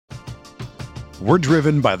We're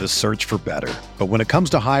driven by the search for better. But when it comes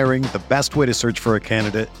to hiring, the best way to search for a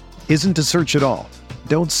candidate isn't to search at all.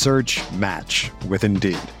 Don't search, match with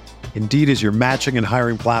Indeed. Indeed is your matching and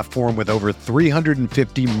hiring platform with over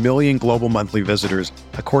 350 million global monthly visitors,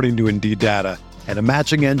 according to Indeed data, and a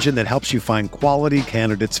matching engine that helps you find quality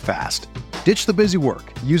candidates fast. Ditch the busy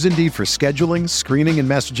work. Use Indeed for scheduling, screening, and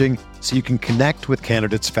messaging so you can connect with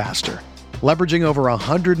candidates faster. Leveraging over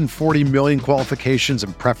 140 million qualifications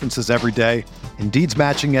and preferences every day, Indeed's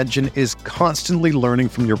matching engine is constantly learning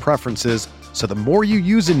from your preferences, so the more you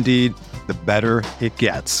use Indeed, the better it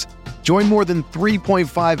gets. Join more than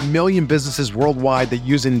 3.5 million businesses worldwide that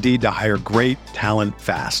use Indeed to hire great talent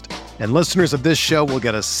fast. And listeners of this show will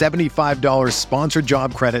get a $75 sponsored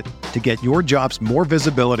job credit to get your jobs more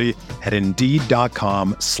visibility at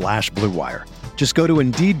Indeed.com/Blue Wire. Just go to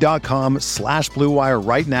Indeed.com/Blue Wire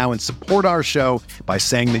right now and support our show by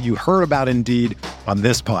saying that you heard about Indeed on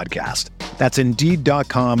this podcast. That's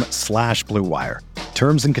Indeed.com/Blue Wire.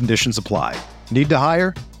 Terms and conditions apply. Need to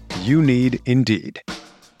hire? You need Indeed.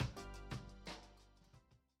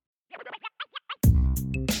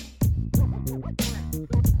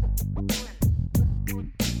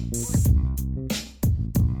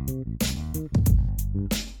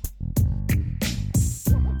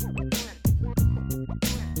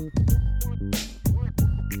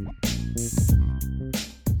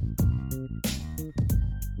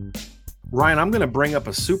 Ryan, I'm going to bring up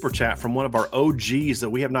a super chat from one of our OGs that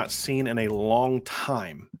we have not seen in a long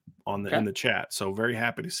time in the chat. So very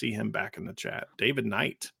happy to see him back in the chat. David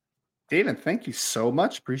Knight. David, thank you so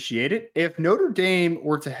much. Appreciate it. If Notre Dame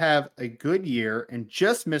were to have a good year and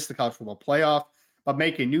just miss the college football playoff, but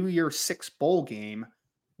make a New Year's Six bowl game,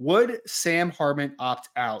 would Sam Hartman opt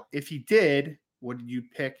out? If he did, would you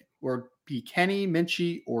pick or be Kenny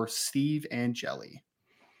Minchey or Steve Angeli?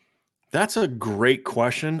 That's a great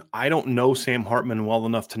question. I don't know Sam Hartman well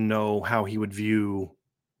enough to know how he would view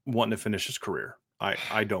wanting to finish his career.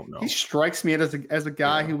 I don't know. He strikes me as a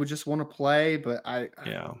guy who would just want to play, but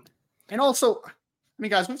and also, I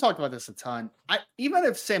mean, guys, we've talked about this a ton. Even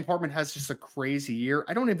if Sam Hartman has just a crazy year,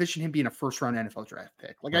 I don't envision him being a first-round NFL draft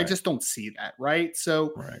pick. I just don't see that, right?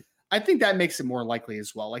 So I think that makes it more likely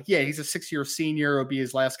as well. He's a 6-year senior. It'll be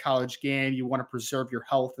his last college game. You want to preserve your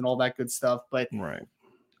health and all that good stuff, but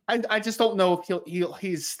I just don't know if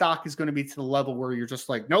his stock is going to be to the level where you're just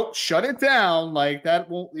like, nope, shut it down. That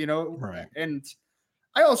won't, And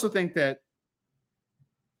I also think that,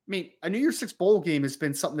 a New Year's Six bowl game has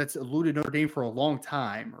been something that's eluded Notre Dame for a long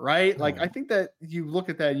time, right? I think that you look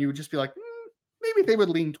at that and you would just be like, maybe they would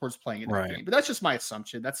lean towards playing in that game. But that's just my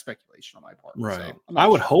assumption. That's speculation on my part. Right. So I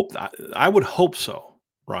would hope that. I would hope so,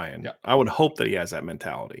 Ryan. Yeah. I would hope that he has that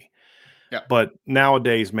mentality. Yeah. But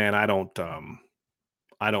nowadays, man, I don't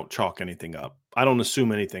chalk anything up. I don't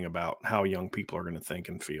assume anything about how young people are going to think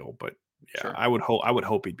and feel. But I would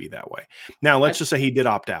hope he'd be that way. Now, let's just say he did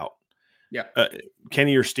opt out. Yeah.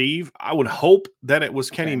 Kenny or Steve, I would hope that it was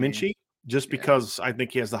Kenny Minchey just because I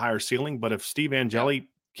think he has the higher ceiling. But if Steve Angeli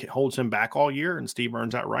holds him back all year and Steve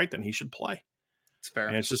earns that right, then he should play. It's fair.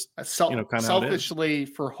 And it's just kind of selfishly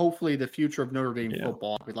for hopefully the future of Notre Dame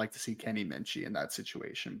football, we'd like to see Kenny Minchey in that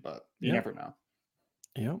situation, but you never know.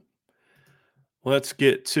 Yeah. Let's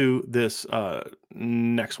get to this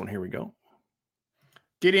next one. Here we go.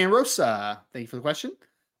 Gideon Rosa, thank you for the question.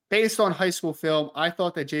 Based on high school film, I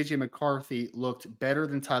thought that J.J. McCarthy looked better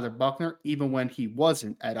than Tyler Buchner, even when he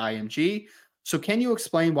wasn't at IMG. So can you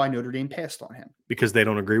explain why Notre Dame passed on him? Because they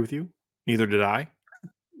don't agree with you. Neither did I.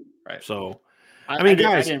 Right. So,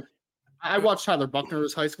 guys. I watched Tyler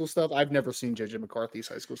Buchner's high school stuff. I've never seen J.J. McCarthy's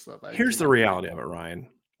high school stuff. Here's the reality of it, Ryan.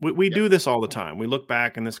 We do this all the time. We look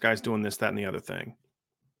back and this guy's doing this, that, and the other thing.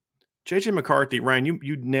 J.J. McCarthy, Ryan,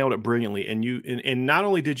 you nailed it brilliantly. And not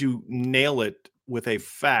only did you nail it with a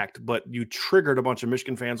fact, but you triggered a bunch of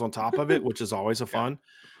Michigan fans on top of it, which is always a fun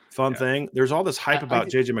thing. There's all this hype about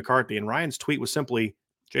J.J. McCarthy, and Ryan's tweet was simply,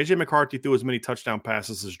 J.J. McCarthy threw as many touchdown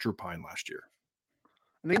passes as Drew Pine last year.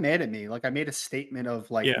 And they mad at me. I made a statement of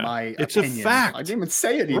my it's opinion. A fact. I didn't even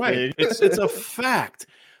say anything. Right. It's a fact.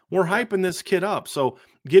 We're hyping this kid up. So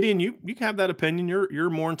Gideon, you can have that opinion. You're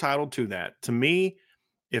more entitled to that. To me,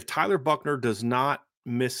 if Tyler Buchner does not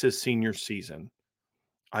miss his senior season,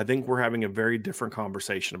 I think we're having a very different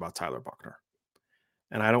conversation about Tyler Buchner.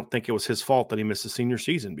 And I don't think it was his fault that he missed the senior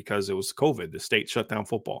season because it was COVID. The state shut down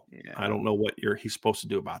football. Yeah. I don't know what he's supposed to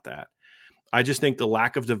do about that. I just think the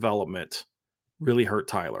lack of development really hurt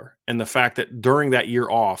Tyler. And the fact that during that year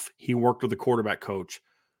off, he worked with a quarterback coach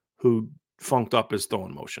who funked up his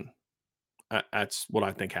throwing motion. That's what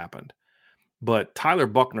I think happened. But Tyler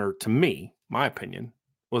Buchner, to me, my opinion,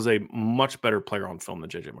 was a much better player on film than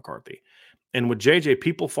J.J. McCarthy. And with J.J.,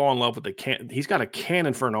 people fall in love with he's got a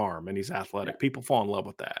cannon for an arm, and he's athletic. People fall in love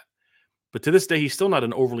with that. But to this day, he's still not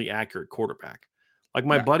an overly accurate quarterback. Like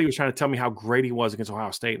my buddy was trying to tell me how great he was against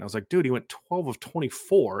Ohio State. And I was like, dude, he went 12 of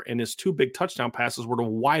 24, and his 2 big touchdown passes were to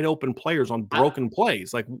wide open players on broken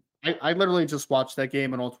plays. Like I literally just watched that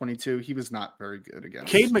game in all 22. He was not very good against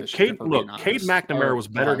Cade McNamara was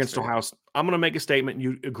better against Ohio State. I'm going to make a statement.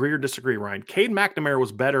 You agree or disagree, Ryan? Cade McNamara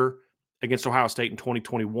was better against Ohio State in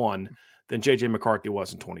 2021 than J.J. McCarthy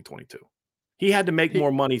was in 2022. He had to make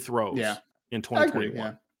more money throws in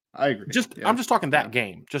 2021. I agree. I'm just talking that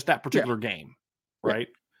game, just that particular game. Right.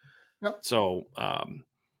 Yep. So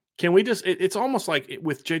can we just, it's almost like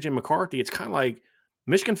with JJ McCarthy, it's kind of like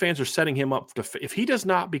Michigan fans are setting him up if he does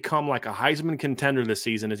not become like a Heisman contender this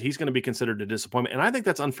season, he's going to be considered a disappointment. And I think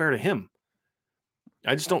that's unfair to him.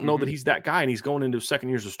 I just don't know that he's that guy, and he's going into his second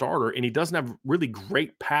year as a starter, and he doesn't have really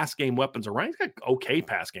great pass game weapons around. He's got okay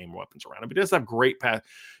pass game weapons around him, but he doesn't have great pass.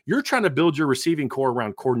 You're trying to build your receiving core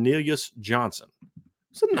around Cornelius Johnson.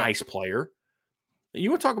 He's a nice player. You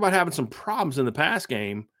want to talk about having some problems in the pass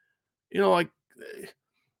game,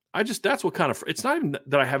 that's what kind of, it's not even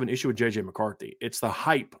that I have an issue with JJ McCarthy. It's the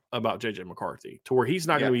hype about JJ McCarthy to where he's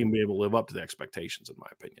not going to even be able to live up to the expectations, in my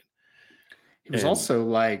opinion. He was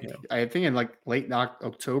also I think in like late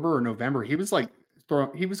October or November, he was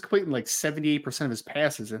completing like 78% of his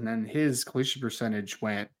passes, and then his completion percentage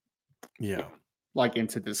went like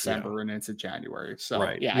into December and into January. So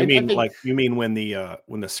you mean when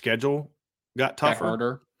the schedule got tougher?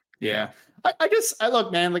 Harder. Yeah. I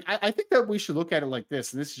look, man, like I think that we should look at it like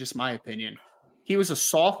this, and this is just my opinion. He was a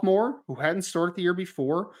sophomore who hadn't started the year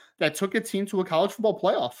before that took a team to a college football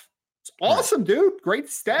playoff. It's awesome, dude. Great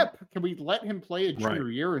step. Can we let him play a junior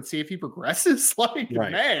year and see if he progresses?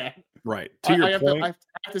 Man. Right. To your point. I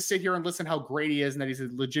have to sit here and listen how great he is and that he's a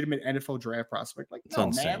legitimate NFL draft prospect. Like, no,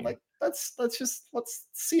 man. Like, let's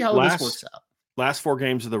see how this works out. Last 4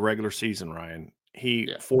 games of the regular season, Ryan. He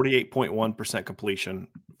 48.1% completion,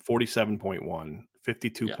 47.1,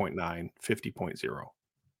 52.9, 50.0.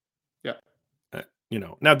 Yeah.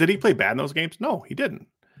 Now, did he play bad in those games? No, he didn't.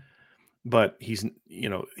 But he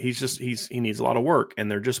needs a lot of work,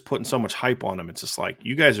 and they're just putting so much hype on him. It's just like,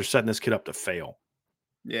 you guys are setting this kid up to fail.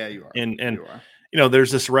 Yeah, you are. And you are.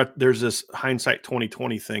 There's this hindsight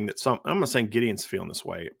 2020 thing that I'm not saying Gideon's feeling this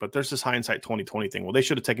way, but there's this hindsight 2020 thing. Well, they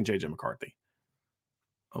should have taken JJ McCarthy.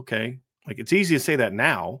 Okay. Like, it's easy to say that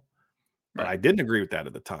now, but I didn't agree with that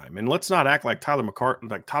at the time. And let's not act like Tyler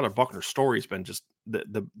Buchner's story has been just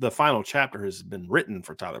the final chapter has been written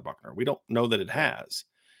for Tyler Buchner. We don't know that it has.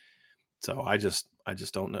 So I just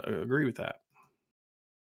don't agree with that.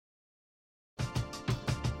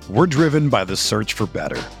 We're driven by the search for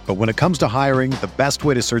better. But when it comes to hiring, the best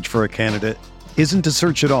way to search for a candidate isn't to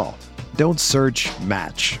search at all. Don't search,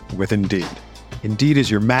 match with Indeed. Indeed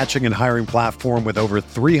is your matching and hiring platform with over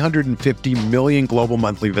 350 million global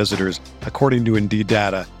monthly visitors, according to Indeed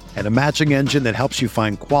data, and a matching engine that helps you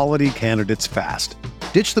find quality candidates fast.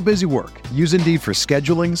 Ditch the busy work. Use Indeed for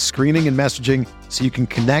scheduling, screening, and messaging so you can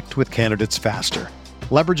connect with candidates faster.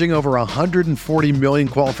 Leveraging over 140 million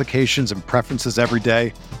qualifications and preferences every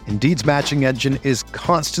day, Indeed's matching engine is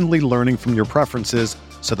constantly learning from your preferences,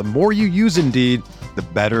 so the more you use Indeed, the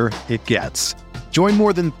better it gets. Join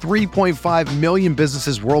more than 3.5 million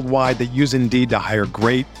businesses worldwide that use Indeed to hire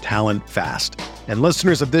great talent fast. And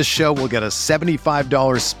listeners of this show will get a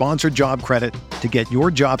 $75 sponsored job credit to get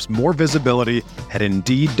your jobs more visibility at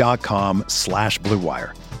Indeed.com/Blue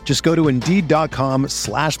Wire. Just go to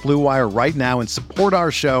Indeed.com/Blue Wire right now and support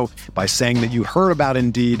our show by saying that you heard about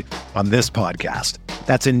Indeed on this podcast.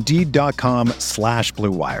 That's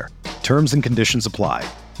Indeed.com/Blue Wire. Terms and conditions apply.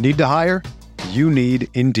 Need to hire? You need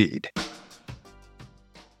Indeed.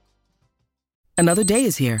 Another day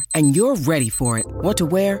is here, and you're ready for it. What to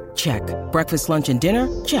wear? Check. Breakfast, lunch, and dinner?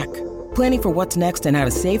 Check. Planning for what's next and how to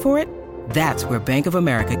save for it? That's where Bank of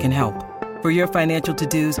America can help. For your financial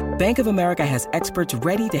to-dos, Bank of America has experts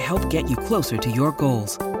ready to help get you closer to your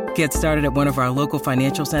goals. Get started at one of our local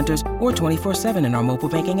financial centers or 24/7 in our mobile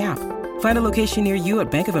banking app. Find a location near you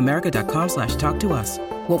at bankofamerica.com/talktous.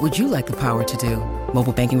 What would you like the power to do?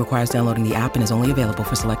 Mobile banking requires downloading the app and is only available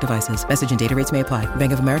for select devices. Message and data rates may apply.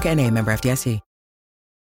 Bank of America N.A., member FDIC.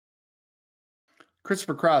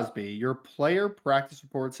 Christopher Crosby, your player practice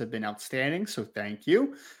reports have been outstanding, so thank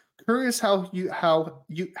you. Curious how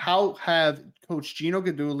have Coach Gino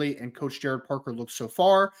Guidugli and Coach Jared Parker looked so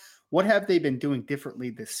far? What have they been doing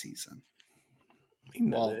differently this season?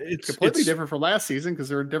 Well, it's completely different from last season because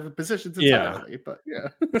they're in different positions entirely. But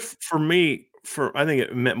for me, I think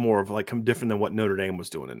it meant more of like different than what Notre Dame was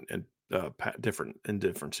doing, and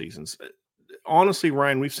different seasons. Honestly,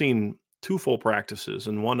 Ryan, we've seen 2 full practices,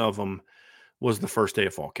 and one of them was the first day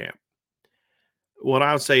of fall camp. What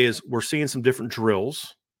I would say is we're seeing some different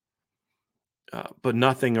drills, but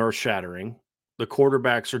nothing earth-shattering. The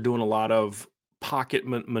quarterbacks are doing a lot of pocket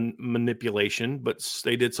manipulation, but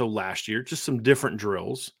they did so last year. Just some different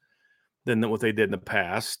drills than what they did in the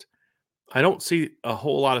past. I don't see a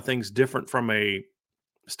whole lot of things different from a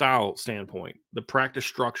style standpoint. The practice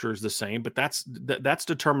structure is the same, but that's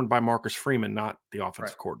determined by Marcus Freeman, not the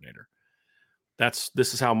offensive coordinator.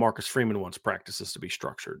 This is how Marcus Freeman wants practices to be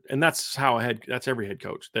structured, and that's how that's every head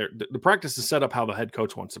coach. The practice is set up how the head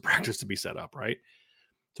coach wants the practice to be set up, right?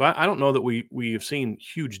 So I don't know that we have seen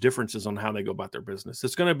huge differences on how they go about their business.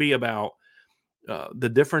 It's going to be about the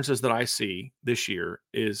differences that I see this year.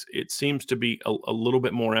 Is it seems to be a little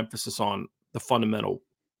bit more emphasis on the fundamental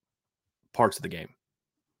parts of the game,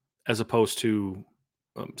 as opposed to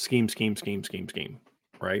scheme,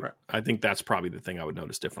 right? I think that's probably the thing I would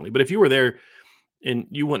notice differently. But if you were there and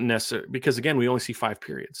you wouldn't necessarily, because again, we only see 5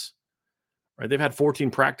 periods, right? They've had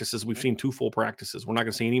 14 practices. We've seen 2 full practices. We're not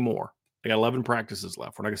going to see any more. They got 11 practices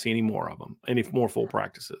left. We're not going to see any more of them, any more full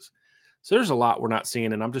practices. So there's a lot we're not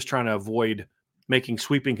seeing. And I'm just trying to avoid making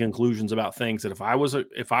sweeping conclusions about things that if I was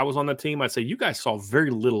on the team, I'd say, you guys saw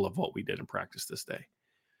very little of what we did in practice this day.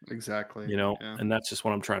 Exactly. And that's just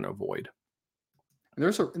what I'm trying to avoid. And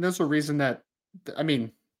there's a reason that, I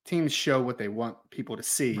mean, teams show what they want people to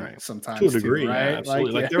see sometimes. To a degree, right? Yeah,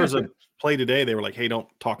 absolutely. Like there was a play today, they were like, hey, don't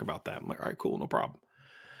talk about that. I'm like, all right, cool, no problem.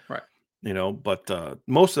 Right. But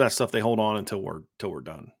most of that stuff they hold on until we're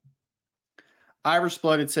done. Irish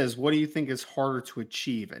Blooded says, what do you think is harder to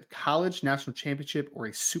achieve, a college national championship or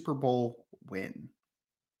a Super Bowl win?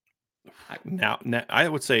 Now I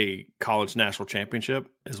would say college national championship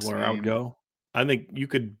is where I would go. I think you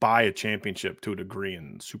could buy a championship to a degree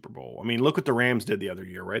in Super Bowl. I mean, look what the Rams did the other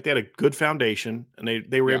year, right? They had a good foundation, and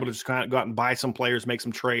they were able to just kind of go out and buy some players, make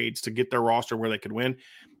some trades to get their roster where they could win.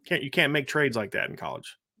 You can't make trades like that in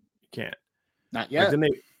college. You can't. Not yet.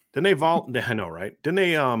 Like, I know, right?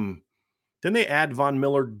 Didn't they add Von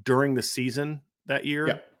Miller during the season that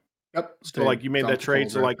year? Yep. So like you made that trade.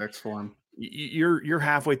 So like you're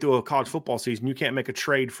halfway through a college football season. You can't make a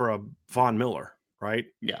trade for a Von Miller, right?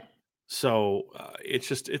 Yeah. So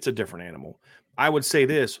it's a different animal. I would say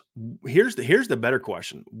this. Here's the better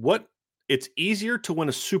question. It's easier to win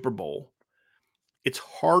a Super Bowl. It's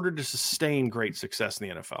harder to sustain great success in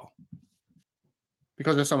the NFL.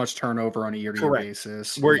 Because there's so much turnover on a year-to-year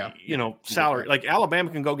basis. Where, salary. Like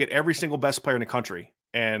Alabama can go get every single best player in the country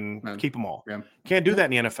and keep them all. Yeah. Can't do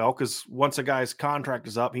that in the NFL because once a guy's contract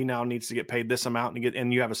is up, he now needs to get paid this amount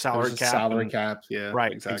and you have a salary cap. Salary cap, yeah.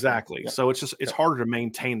 Right, exactly. Yep. So it's harder to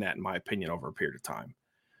maintain that, in my opinion, over a period of time.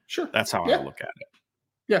 Sure. That's how I look at it.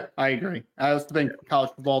 Yeah, I agree. I also think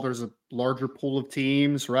college football, there's a larger pool of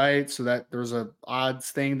teams, right? So that there's a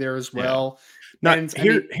odds thing there as well. Yeah. Now,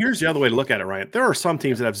 here's the other way to look at it, Ryan. There are some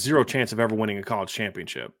teams that have zero chance of ever winning a college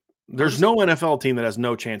championship. There's no NFL team that has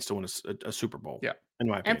no chance to win a Super Bowl. Yeah. In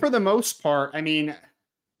my opinion. And for the most part, I mean,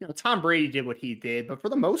 Tom Brady did what he did, but for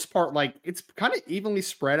the most part, like it's kind of evenly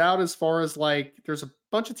spread out as far as like there's a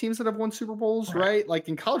bunch of teams that have won Super Bowls, right? Like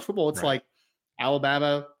in college football, it's like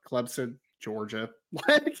Alabama, Clemson, Georgia.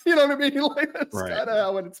 Like, you know what I mean? Like that's kind of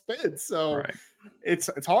how it's been. So it's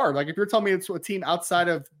hard. Like if you're telling me it's a team outside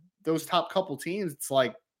of those top couple teams, it's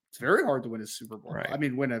like it's very hard to win a Super Bowl. I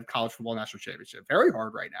mean, win a college football national championship. Very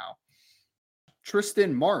hard right now.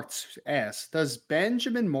 Tristan Martz asks, does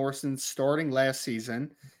Benjamin Morrison starting last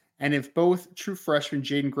season, and if both true freshmen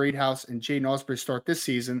Jaden Greathouse and Jaden Osbury start this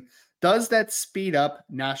season, does that speed up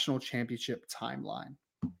national championship timeline?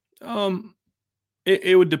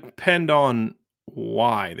 It would depend on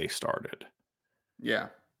why they started. Yeah.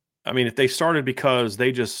 I mean, if they started because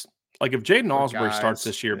they just like if Jaden Osbury starts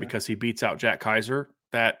this year because he beats out Jack Kaiser,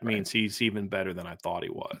 that means he's even better than I thought he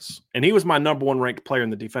was. And he was my number 1 ranked player in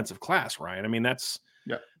the defensive class, right? I mean, that's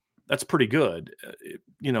pretty good.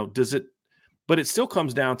 But it still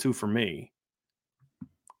comes down to, for me,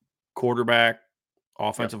 quarterback,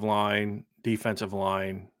 offensive line, defensive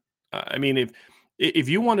line. I mean, if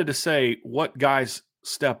you wanted to say what guys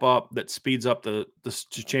step up that speeds up the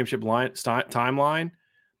championship timeline,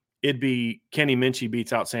 it'd be Kenny Minchie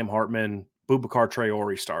beats out Sam Hartman, Boubacar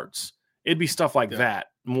Traore starts. It'd be stuff like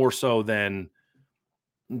that more so than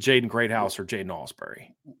Jaden Greathouse or Jaden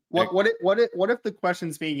Osbury. What if the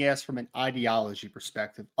question's being asked from an ideology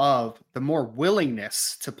perspective of the more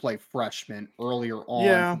willingness to play freshmen earlier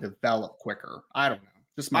on to develop quicker? I don't know.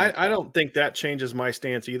 I don't think that changes my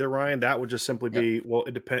stance either, Ryan. That would just simply be, well,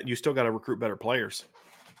 it depends. You still got to recruit better players.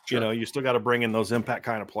 Sure. You still got to bring in those impact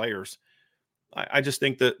kind of players. I just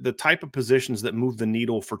think that the type of positions that move the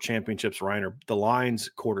needle for championships, Ryan, are the lines,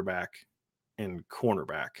 quarterback, and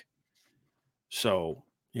cornerback. So,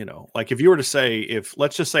 like if you were to say,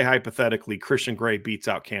 let's just say hypothetically, Christian Gray beats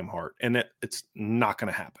out Cam Hart, and it's not going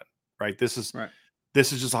to happen, right? This is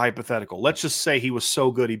just a hypothetical. Let's just say he was so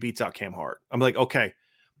good he beats out Cam Hart. I'm like, okay,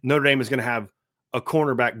 Notre Dame is going to have a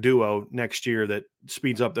cornerback duo next year that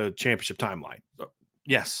speeds up the championship timeline. So,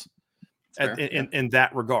 yes. In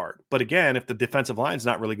that regard. But again, if the defensive line is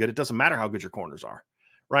not really good, it doesn't matter how good your corners are.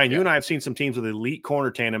 Ryan, you and I have seen some teams with elite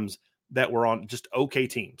corner tandems that were on just okay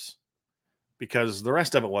teams because the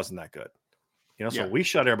rest of it wasn't that good. So we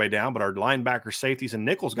shut everybody down, but our linebacker, safeties, and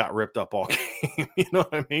nickels got ripped up all game. You know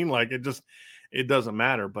what I mean? Like it doesn't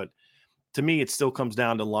matter. But to me, it still comes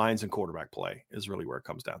down to lines and quarterback play is really where it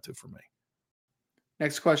comes down to for me.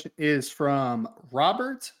 Next question is from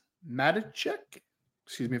Robert Matichek.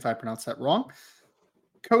 Excuse me if I pronounced that wrong.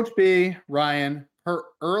 Coach B, Ryan, per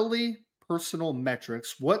early personal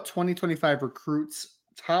metrics, what 2025 recruits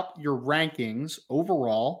top your rankings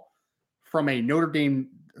overall from a Notre Dame,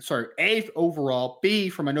 A overall, B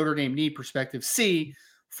from a Notre Dame need perspective, C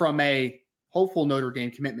from a hopeful Notre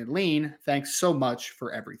Dame commitment lean. Thanks so much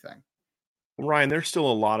for everything. Ryan, there's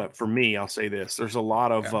still a lot of, for me, I'll say this. There's a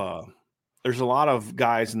lot of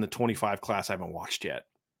guys in the 25 class I haven't watched yet.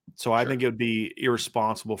 So I think it would be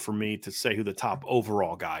irresponsible for me to say who the top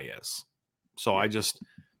overall guy is. So I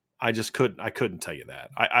couldn't tell you that.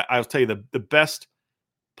 I'll tell you the best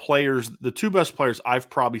players, the two best players I've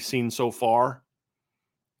probably seen so far,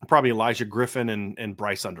 probably Elijah Griffin and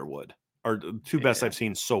Bryce Underwood are the two best I've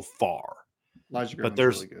seen so far. Elijah Griffin's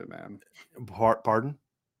really good, man. Pardon?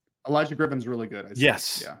 Elijah Griffin's really good.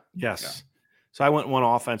 Yes. So I went one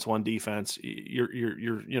offense, one defense.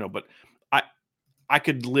 But I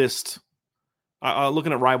could list,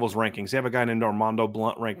 looking at Rivals rankings, they have a guy named Armando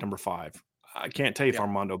Blunt ranked number 5. I can't tell you if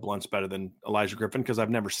Armando Blunt's better than Elijah Griffin because I've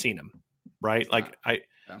never seen him, right? I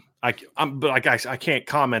can't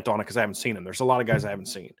comment on it because I haven't seen him. There's a lot of guys I haven't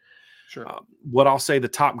seen. Sure. What I'll say, the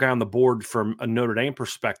top guy on the board from a Notre Dame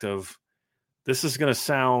perspective, this is going to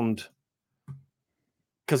sound,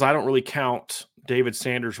 because I don't really count David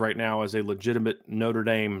Sanders right now as a legitimate Notre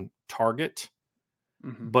Dame target.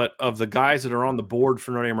 Mm-hmm. But of the guys that are on the board for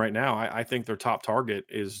Notre Dame right now, I think their top target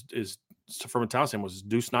is from a talent standpoint was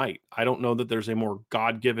Deuce Knight. I don't know that there's a more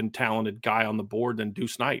God-given, talented guy on the board than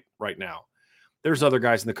Deuce Knight right now. There's other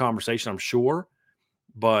guys in the conversation, I'm sure,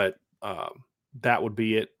 but that would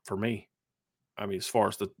be it for me. I mean, as far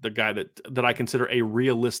as the guy that I consider a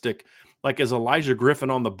realistic, like is Elijah Griffin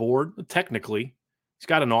on the board? Technically, he's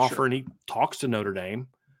got an offer and he talks to Notre Dame.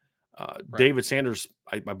 David Sanders,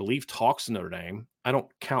 I believe, talks to Notre Dame. I don't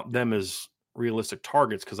count them as realistic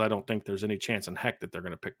targets because I don't think there's any chance in heck that they're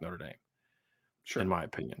going to pick Notre Dame. Sure, in my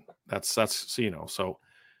opinion, that's So,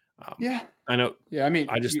 I know. Yeah, I mean,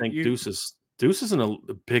 I just think Deuce isn't a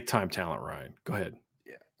big time talent. Ryan, go ahead.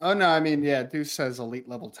 Yeah. Oh no, I mean, Deuce has elite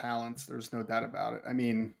level talents. There's no doubt about it. I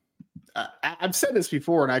mean, I've said this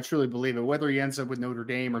before, and I truly believe it. Whether he ends up with Notre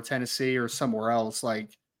Dame or Tennessee or somewhere else,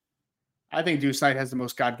 like, I think Deuce Knight has the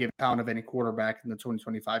most God-given talent of any quarterback in the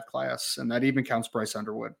 2025 class, and that even counts Bryce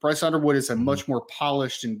Underwood. Bryce Underwood is a much more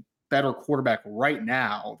polished and better quarterback right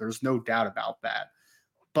now. There's no doubt about that.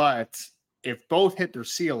 But if both hit their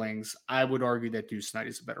ceilings, I would argue that Deuce Knight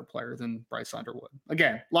is a better player than Bryce Underwood.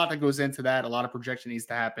 Again, a lot that goes into that. A lot of projection needs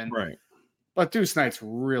to happen. Right. But Deuce Knight's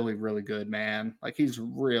really, really good, man. Like, he's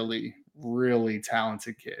really, really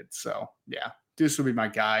talented kid. So, yeah, Deuce would be my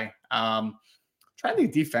guy. Trying to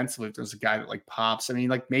think defensively if there's a guy that like pops. I mean,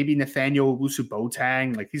 like maybe Nathaniel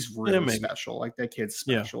Wusu-Boateng. Like, he's really special. Like, that kid's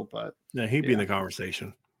special. But he'd be in the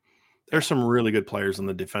conversation. There's some really good players on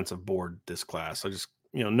the defensive board this class. I just,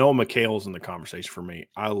 Noah McHale's in the conversation for me.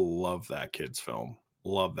 I love that kid's film.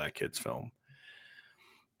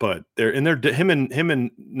 But him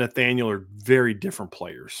and Nathaniel are very different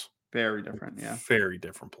players. Very different, Very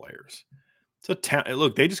different players.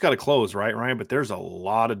 Look, they just got to close, right, Ryan? But there's a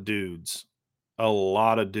lot of dudes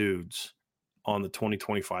on the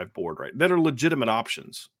 2025 board, right, that are legitimate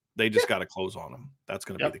options. They just got to close on them. That's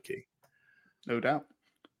going to be the key. No doubt.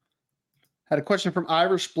 Had a question from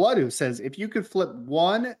Irish Blood who says, if you could flip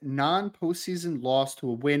one non-postseason loss to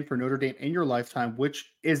a win for Notre Dame in your lifetime,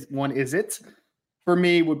 which is it? For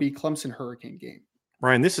me, would be Clemson Hurricane game.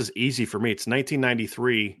 Ryan, this is easy for me. It's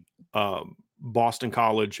 1993, Boston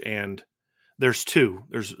College, and there's two.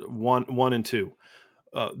 There's one and two.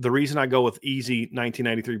 The reason I go with easy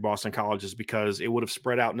 1993 Boston College is because it would have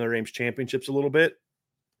spread out Notre Dame's championships a little bit.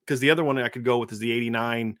 Because the other one I could go with is the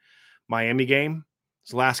 89 Miami game.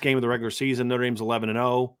 It's the last game of the regular season. Notre Dame's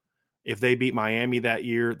 11-0. If they beat Miami that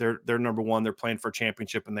year, they're number one. They're playing for a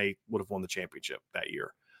championship, and they would have won the championship that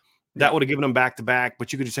year. That would have given them back-to-back.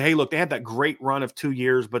 But you could just say, hey, look, they had that great run of 2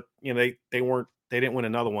 years, but they didn't win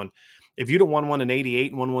another one. If you'd have won one in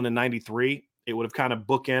 88 and won one in 93, it would have kind of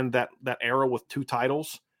bookend that era with 2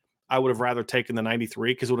 titles. I would have rather taken the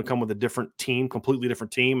 93 because it would have come with a different team, completely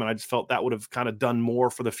different team. And I just felt that would have kind of done more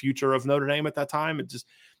for the future of Notre Dame at that time. It just,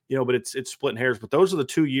 but it's splitting hairs. But those are the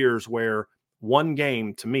 2 years where one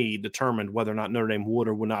game to me determined whether or not Notre Dame would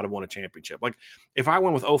or would not have won a championship. Like if I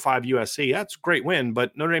went with 05 USC, that's a great win,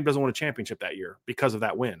 but Notre Dame doesn't win a championship that year because of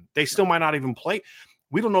that win. They still might not even play.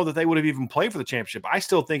 We don't know that they would have even played for the championship. I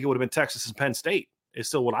still think it would have been Texas and Penn State. It's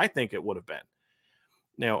still what I think it would have been.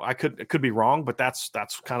 Now, it could be wrong, but that's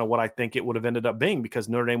kind of what I think it would have ended up being because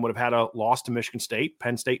Notre Dame would have had a loss to Michigan State.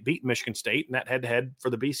 Penn State beat Michigan State, and that head-to-head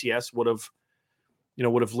for the BCS would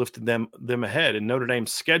have lifted them ahead. And Notre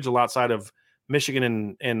Dame's schedule outside of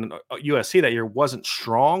Michigan and USC that year wasn't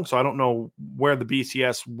strong, so I don't know where the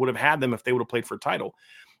BCS would have had them if they would have played for a title.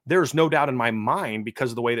 There's no doubt in my mind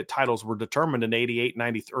because of the way that titles were determined in 88,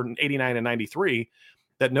 90, or 89 and 93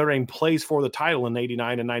 that Notre Dame plays for the title in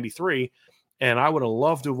 89 and 93. And I would have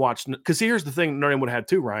loved to have watched, because here's the thing Notre Dame would have had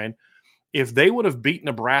too, Ryan. If they would have beat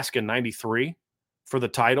Nebraska in 93 for the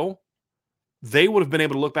title, they would have been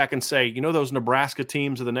able to look back and say, those Nebraska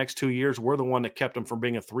teams of the next 2 years, we're the one that kept them from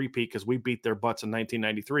being a three-peat because we beat their butts in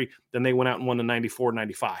 1993. Then they went out and won in 94,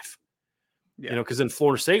 95. Yeah. Because then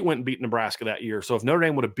Florida State went and beat Nebraska that year. So if Notre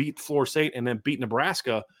Dame would have beat Florida State and then beat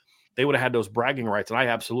Nebraska, they would have had those bragging rights. And I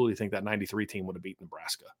absolutely think that 93 team would have beat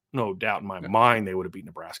Nebraska. No doubt in my mind they would have beat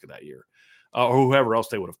Nebraska that year. Or whoever else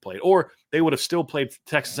they would have played. Or they would have still played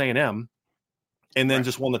Texas A&M and then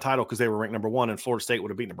just won the title because they were ranked number 1 and Florida State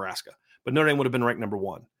would have beat Nebraska. But Notre Dame would have been ranked number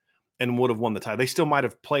 1 and would have won the title. They still might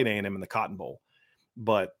have played A&M in the Cotton Bowl.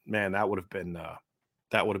 But, man, that would have been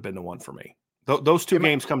the one for me. Those two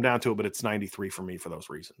games come down to it, but it's 93 for me for those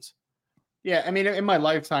reasons. Yeah, I mean, in my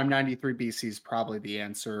lifetime, 93 BC is probably the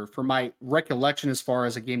answer. For my recollection as far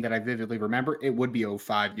as a game that I vividly remember, it would be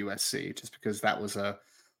 05 USC just because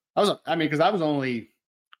because I was only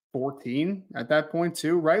 14 at that point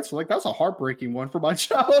too, right? So that was a heartbreaking one for my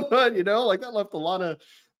childhood, that left a lot of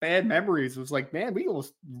bad memories. It was like, man, we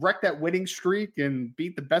almost wrecked that winning streak and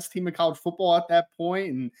beat the best team in college football at that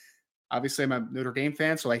point. And obviously I'm a Notre Dame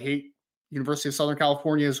fan, so I hate University of Southern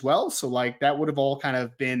California as well. So that would have all kind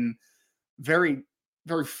of been very,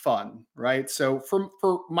 very fun, right? So for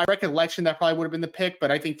my recollection, that probably would have been the pick, but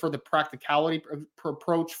I think for the practicality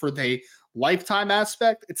approach for the lifetime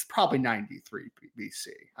aspect, it's probably 93 BC.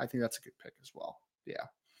 I think that's a good pick as well. Yeah.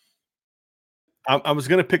 I was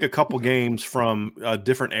going to pick a couple games from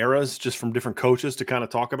different eras, just from different coaches to kind of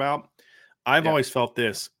talk about. I've always felt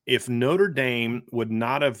this. If Notre Dame would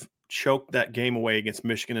not have choked that game away against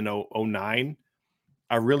Michigan in 2009,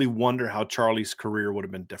 I really wonder how Charlie's career would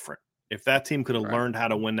have been different. If that team could have learned how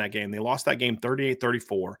to win that game. They lost that game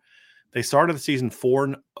 38-34. They started the season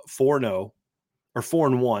 4-0 or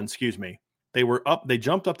 4-1, excuse me. They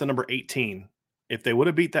jumped up to number 18. If they would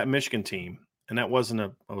have beat that Michigan team, and that wasn't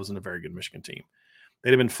a very good Michigan team,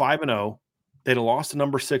 they'd have been 5-0. They'd have lost to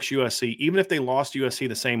number 6 USC. Even if they lost USC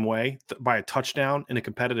the same way by a touchdown in a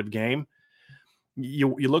competitive game,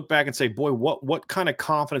 you look back and say, boy, what kind of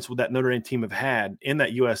confidence would that Notre Dame team have had in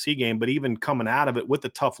that USC game? But even coming out of it with the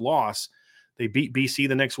tough loss, they beat BC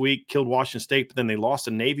the next week, killed Washington State, but then they lost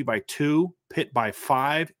to Navy by 2, Pitt by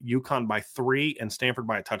 5, UConn by 3, and Stanford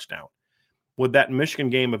by a touchdown. Would that Michigan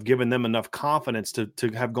game have given them enough confidence to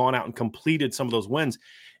have gone out and completed some of those wins?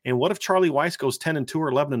 And what if Charlie Weiss goes 10-2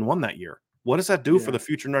 or 11-1 that year? What does that do for the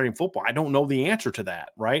future Notre Dame football? I don't know the answer to that,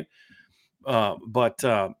 right? But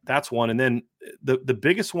that's one. And then the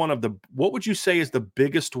biggest one what would you say is the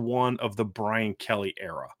biggest one of the Brian Kelly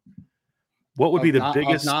era? What would be the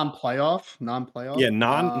biggest non-playoff? Yeah,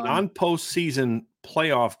 non-postseason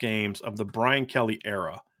playoff games of the Brian Kelly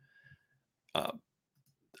era.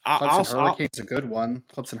 Clemson Hurricanes a good one.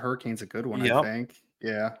 Clemson Hurricanes a good one, I think.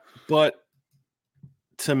 Yeah. But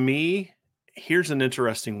to me, here's an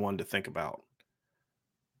interesting one to think about.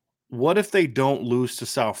 What if they don't lose to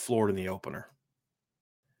South Florida in the opener?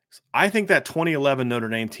 I think that 2011 Notre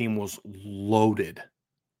Dame team was loaded.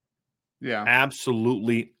 Yeah.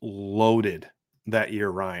 Absolutely loaded that year,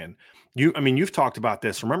 Ryan. You've talked about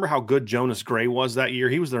this. Remember how good Jonas Gray was that year?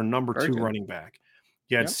 He was their number 2 running back.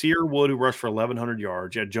 You had Sear Wood, who rushed for 1,100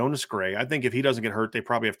 yards. You had Jonas Gray. I think if he doesn't get hurt, they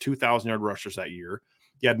probably have 2,000-yard rushers that year.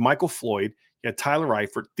 You had Michael Floyd. You had Tyler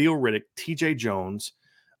Eifert, Theo Riddick, T.J. Jones.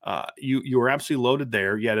 You were absolutely loaded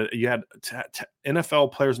there. You had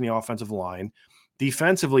NFL players in the offensive line.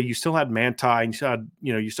 defensively, you still had Manti, and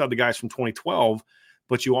you still had the guys from 2012,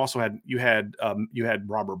 but you also had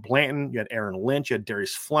Robert Blanton, you had Aaron Lynch, you had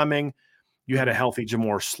Darius Fleming, you had a healthy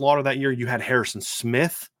Jamor Slaughter that year, you had Harrison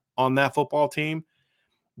Smith on that football team.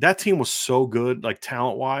 That team was so good, like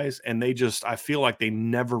talent-wise, and I feel like they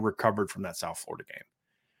never recovered from that South Florida game.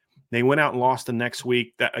 They went out and lost the next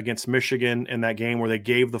week against Michigan in that game where they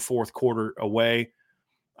gave the fourth quarter away.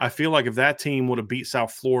 I feel like if that team would have beat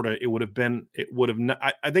South Florida,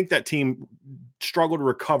 I think that team struggled to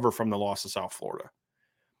recover from the loss of South Florida.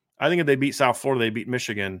 I think if they beat South Florida, they beat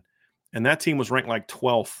Michigan, and that team was ranked like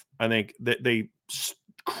 12th. I think that they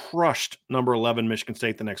crushed number 11 Michigan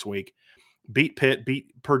State the next week, beat Pitt,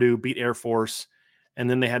 beat Purdue, beat Air Force, and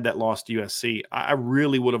then they had that loss to USC. I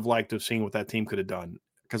really would have liked to have seen what that team could have done,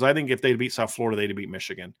 because I think if they'd beat South Florida, they'd have beat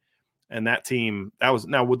Michigan. And that team,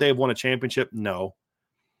 now would they have won a championship? No.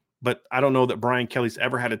 But I don't know that Brian Kelly's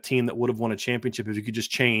ever had a team that would have won a championship if you could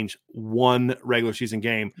just change one regular season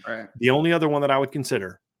game. Right. The only other one that I would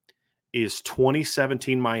consider is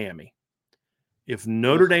 2017 Miami. If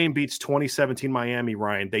Notre Dame beats 2017 Miami,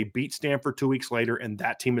 Ryan, they beat Stanford 2 weeks later, and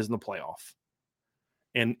that team is in the playoff.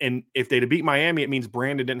 And if they'd have beat Miami, it means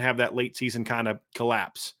Brandon didn't have that late season kind of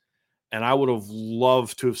collapse. And I would have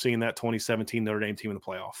loved to have seen that 2017 Notre Dame team in the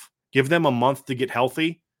playoff. Give them a month to get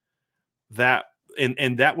healthy.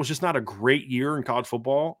 And that was just not a great year in college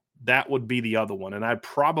football. That would be the other one. And I'd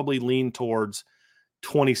probably lean towards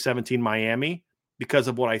 2017 Miami because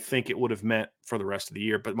of what I think it would have meant for the rest of the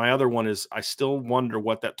year. But my other one is I still wonder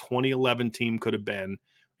what that 2011 team could have been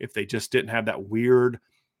if they just didn't have that weird –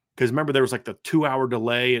 because remember there was like the 2-hour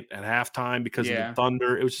delay at halftime because of the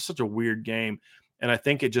thunder. It was just such a weird game. And I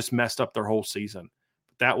think it just messed up their whole season.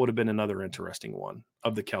 That would have been another interesting one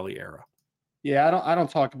of the Kelly era. Yeah, I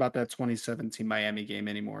don't talk about that 2017 Miami game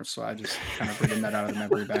anymore, so I just kind of bring that out of the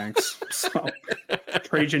memory banks. So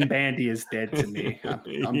Trajan Bandy is dead to me.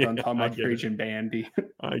 I'm done talking about Trajan Bandy.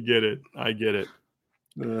 I get it.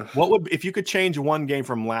 What would, if you could change one game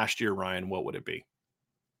from last year, Ryan, what would it be?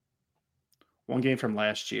 One game from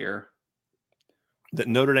last year. That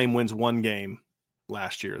Notre Dame wins one game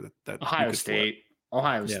last year. That Ohio State.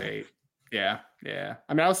 Yeah.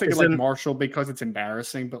 I mean, I was thinking like Marshall because it's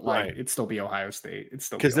embarrassing, but like it'd still be Ohio State. It's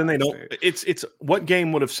still because then they don't. It's what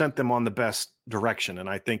game would have sent them on the best direction, and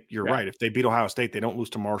I think you're right. If they beat Ohio State, they don't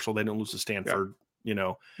lose to Marshall, they don't lose to Stanford.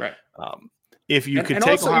 Right. If you could and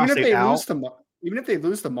take also, Ohio State out, even if they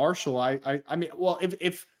lose to Marshall, I mean, well,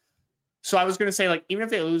 if so, I was going to say like even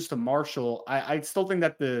if they lose to Marshall, I still think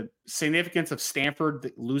that the significance of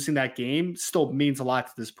Stanford losing that game still means a lot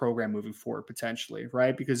to this program moving forward potentially,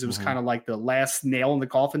 right? Because it was kind of like the last nail in the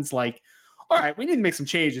coffin. It's like, all right, we need to make some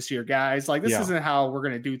changes here, guys. Like this isn't how we're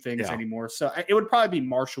going to do things anymore. So it would probably be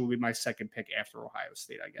Marshall would be my second pick after Ohio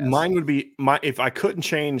State, I guess. Mine would be if I couldn't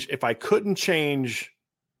change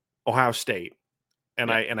Ohio State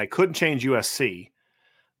and I couldn't change USC,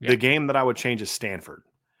 the game that I would change is Stanford.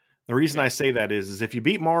 The reason I say that is if you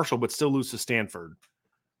beat Marshall but still lose to Stanford,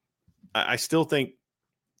 I still think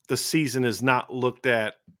the season is not looked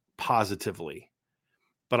at positively.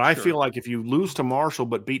 But I feel like if you lose to Marshall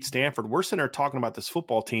but beat Stanford, we're sitting there talking about this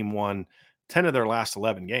football team won 10 of their last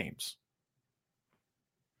 11 games.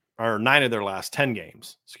 Or 9 of their last 10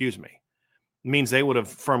 games, excuse me. It means they would have,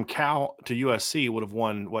 from Cal to USC, would have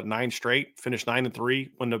won, 9 straight, finished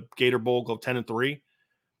 9-3, win the Gator Bowl, go 10-3.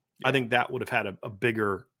 I think that would have had a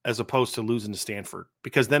bigger, as opposed to losing to Stanford,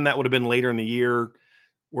 because then that would have been later in the year.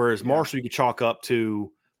 Whereas Marshall, you could chalk up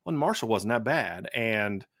to, well, Marshall wasn't that bad,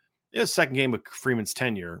 and it was the second game of Freeman's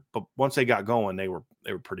tenure. But once they got going, they were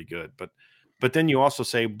pretty good. But then you also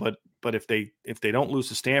say, but if they don't lose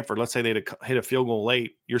to Stanford, let's say they'd hit a field goal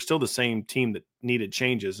late, you're still the same team that needed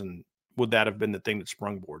changes, and would that have been the thing that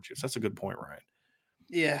sprungboard you? So that's a good point, Ryan.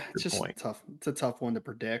 Yeah, it's just tough. It's a tough one to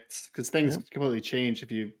predict because things completely change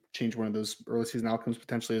if you change one of those early season outcomes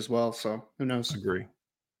potentially as well. So who knows? I agree.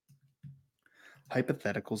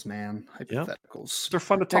 Hypotheticals, man. Hypotheticals. They're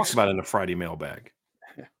fun to talk about in a Friday mailbag.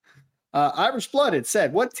 Irish Blooded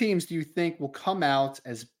said, what teams do you think will come out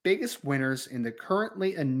as biggest winners in the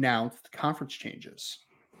currently announced conference changes?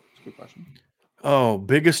 That's a good question. Oh,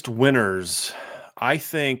 biggest winners. I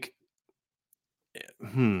think,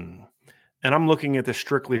 and I'm looking at this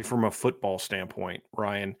strictly from a football standpoint,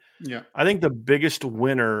 Ryan. Yeah. I think the biggest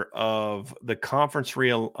winner of the conference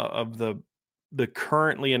of the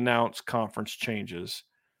currently announced conference changes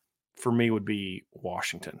for me would be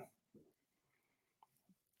Washington.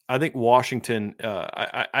 I think Washington,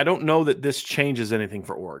 I don't know that this changes anything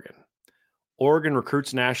for Oregon. Oregon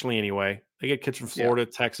recruits nationally anyway. They get kids from Florida,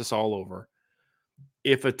 Texas, all over.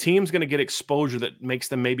 If a team's going to get exposure that makes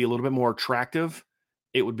them maybe a little bit more attractive,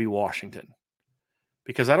 it would be Washington.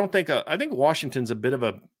 Because I think Washington's a bit of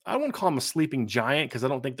I don't want to call them a sleeping giant because I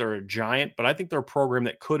don't think they're a giant, but I think they're a program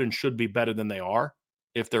that could and should be better than they are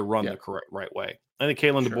if they're run the correct right way. I think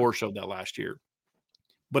Kalen DeBoer showed that last year.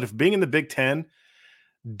 But if being in the Big Ten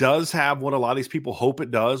does have what a lot of these people hope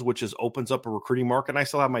it does, which is opens up a recruiting market, and I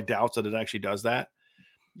still have my doubts that it actually does that.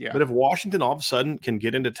 Yeah. But if Washington all of a sudden can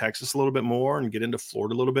get into Texas a little bit more and get into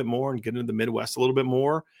Florida a little bit more and get into the Midwest a little bit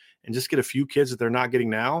more and just get a few kids that they're not getting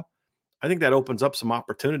now, I think that opens up some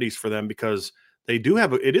opportunities for them because they do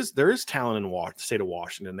have there is talent in the state of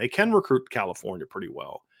Washington. They can recruit California pretty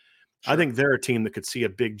well. Sure. I think they're a team that could see a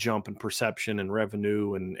big jump in perception and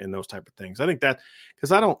revenue and those type of things. I think that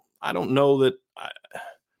because I don't know that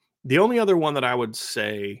the only other one that I would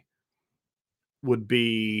say would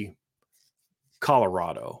be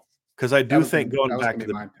Colorado. Because I do think going back to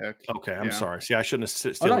my pick. Okay, I'm sorry. See, I shouldn't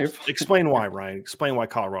have explain why, Ryan. Explain why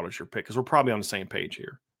Colorado's your pick because we're probably on the same page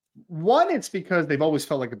here. One, it's because they've always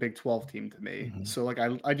felt like a Big 12 team to me. Mm-hmm. So like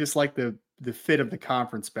I just like the fit of the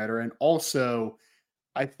conference better. And also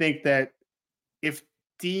I think that if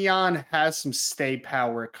Dion has some stay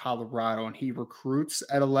power at Colorado and he recruits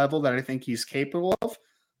at a level that I think he's capable of,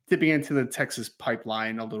 dipping into the Texas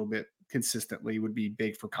pipeline a little bit consistently would be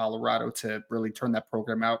big for Colorado to really turn that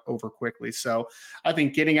program out over quickly. So I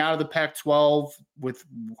think getting out of the Pac-12 with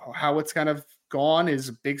how it's kind of gone is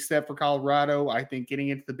a big step for Colorado. I think getting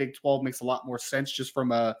into the Big 12 makes a lot more sense just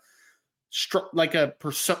from a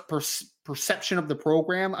perception of the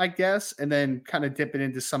program, I guess, and then kind of dipping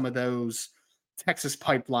into some of those Texas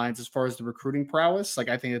pipelines as far as the recruiting prowess. Like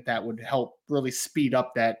I think that would help really speed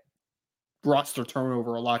up that roster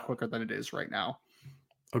turnover a lot quicker than it is right now.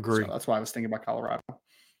 Agree. So that's why I was thinking about Colorado.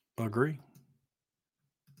 Agree.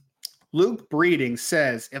 Luke Breeding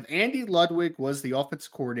says, if Andy Ludwig was the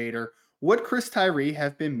offensive coordinator, would Chris Tyree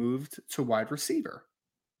have been moved to wide receiver?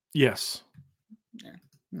 Yes.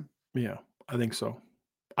 Yeah, I think so.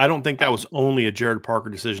 I don't think that was only a Jared Parker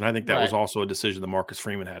decision. I think that was also a decision that Marcus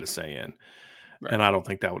Freeman had a say in. Right. And I don't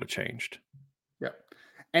think that would have changed. Yep.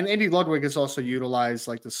 And Andy Ludwig has also utilized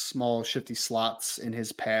like the small shifty slots in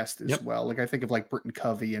his past as well. Like I think of like Britton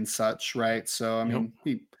Covey and such, right? So, I mean,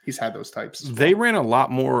 he's had those types. They ran a lot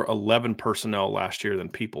more 11 personnel last year than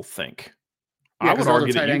people think. Yeah, I would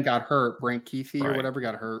argue that tight end got hurt. Brent Keithy or whatever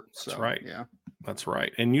got hurt. So, that's right. Yeah, that's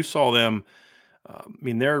right. And you saw them. I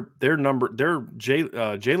mean, their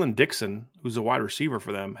Jalen Dixon, who's a wide receiver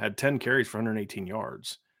for them, had 10 carries for 118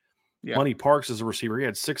 yards. Yeah. Money Parks is a receiver. He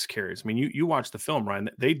had 6 carries. I mean, you watch the film, Ryan.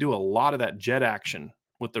 They do a lot of that jet action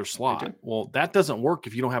with their slot. Well, that doesn't work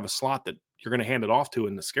if you don't have a slot that you're going to hand it off to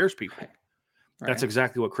and that scares people. Right. That's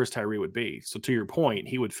exactly what Chris Tyree would be. So to your point,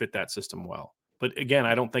 he would fit that system well. But again,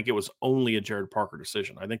 I don't think it was only a Jared Parker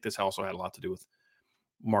decision. I think this also had a lot to do with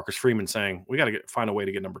Marcus Freeman saying, we got to find a way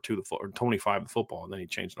to get number 2 or 25 the football, and then he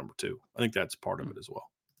changed number 2. I think that's part of it as well.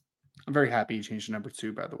 I'm very happy he changed to number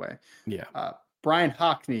 2, by the way. Yeah. Brian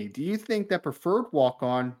Hockney, do you think that preferred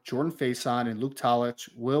walk-on Jordan Faison and Luke Tolich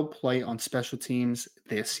will play on special teams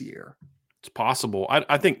this year? It's possible.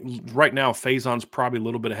 I think right now Faison's probably a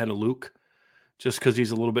little bit ahead of Luke just because he's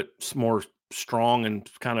a little bit more strong and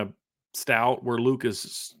kind of stout, where Luke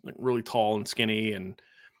is really tall and skinny, and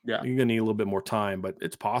you're going to need a little bit more time, but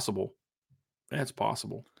it's possible. That's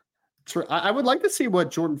possible. True. I would like to see what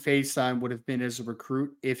Jordan Faison would have been as a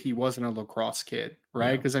recruit if he wasn't a lacrosse kid,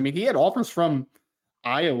 right? Because, I mean, he had offers from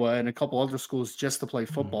Iowa and a couple other schools just to play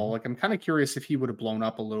football. Like, I'm kind of curious if he would have blown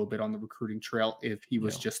up a little bit on the recruiting trail if he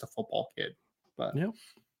was just a football kid. But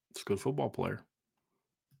it's a good football player.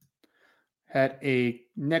 Had a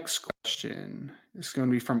next question. It's going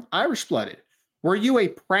to be from Irish Blooded. Were you a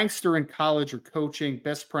prankster in college or coaching?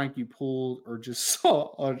 Best prank you pulled or just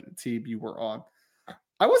saw on a team you were on?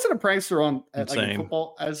 I wasn't a prankster in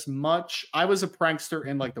football as much. I was a prankster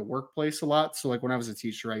in like the workplace a lot. So like when I was a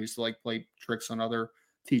teacher, I used to like play tricks on other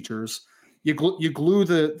teachers. You glue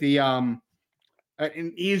the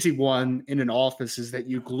an easy one in an office is that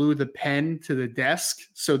you glue the pen to the desk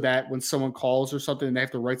so that when someone calls or something and they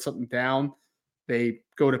have to write something down, they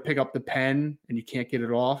go to pick up the pen and you can't get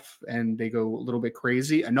it off and they go a little bit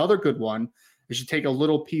crazy. Another good one is you take a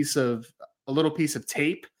little piece of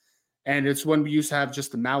tape. And it's when we used to have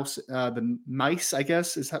just the mice, I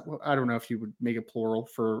guess. I don't know if you would make it plural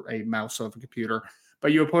for a mouse of a computer,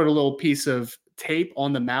 but you would put a little piece of tape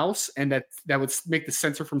on the mouse and that would make the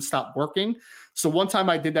sensor from stop working. So one time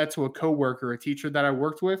I did that to a coworker, a teacher that I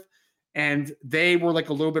worked with, and they were like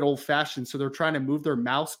a little bit old fashioned. So they're trying to move their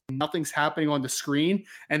mouse. Nothing's happening on the screen.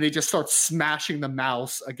 And they just start smashing the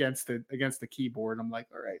mouse against the keyboard. I'm like,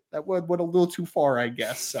 all right, that went a little too far, I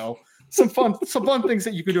guess. So some fun things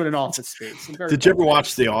that you can do in an office space. Did you ever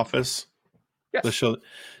watch The Office? Yes. The show. Do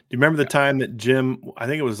you remember the time that Jim? I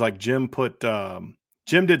think it was like Jim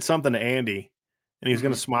Jim did something to Andy, and he was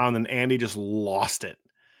going to smile, and then Andy just lost it.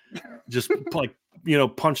 Just like,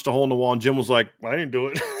 punched a hole in the wall, and Jim was like, "I didn't do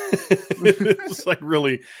it." It's like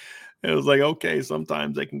really. It was like, okay,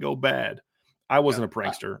 sometimes they can go bad. I wasn't a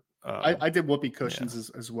prankster. I did whoopee cushions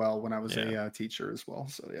as well when I was a teacher as well.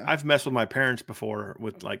 So yeah, I've messed with my parents before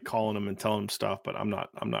with like calling them and telling them stuff, but I'm not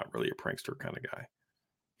really a prankster kind of guy.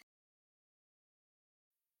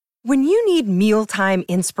 When you need mealtime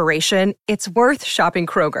inspiration, it's worth shopping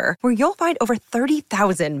Kroger, where you'll find over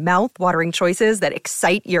 30,000 mouth-watering choices that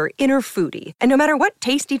excite your inner foodie. And no matter what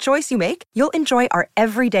tasty choice you make, you'll enjoy our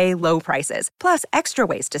everyday low prices, plus extra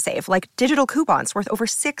ways to save, like digital coupons worth over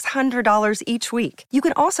 $600 each week. You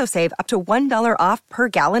can also save up to $1 off per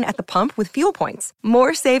gallon at the pump with fuel points.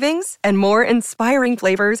 More savings and more inspiring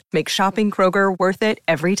flavors make shopping Kroger worth it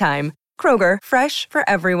every time. Kroger, fresh for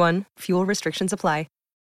everyone. Fuel restrictions apply.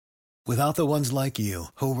 Without the ones like you,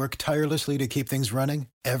 who work tirelessly to keep things running,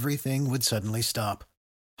 everything would suddenly stop.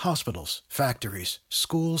 Hospitals, factories,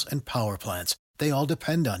 schools, and power plants, they all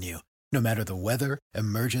depend on you. No matter the weather,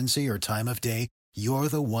 emergency, or time of day, you're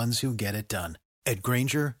the ones who get it done. At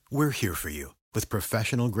Grainger, we're here for you with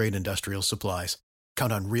professional-grade industrial supplies.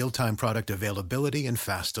 Count on real-time product availability and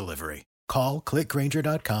fast delivery. Call, click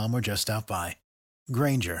Grainger.com, or just stop by.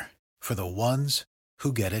 Grainger, for the ones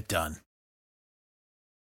who get it done.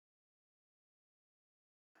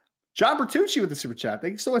 John Bertucci with the super chat.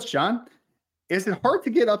 Thank you so much, John. Is it hard to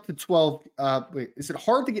get up to 12? Is it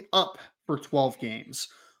hard to get up for 12 games?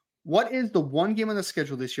 What is the one game on the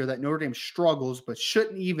schedule this year that Notre Dame struggles but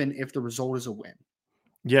shouldn't, even if the result is a win?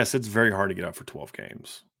 Yes, it's very hard to get up for 12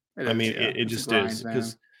 games. It just is,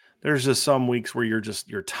 because there's just some weeks where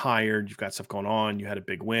you're tired. You've got stuff going on. You had a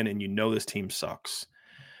big win, and this team sucks.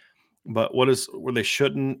 But where they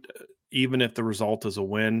shouldn't, even if the result is a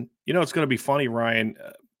win, it's going to be funny, Ryan.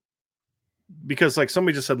 Because like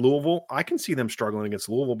somebody just said Louisville, I can see them struggling against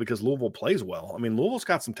Louisville because Louisville plays well. I mean, Louisville's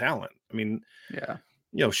got some talent. I mean,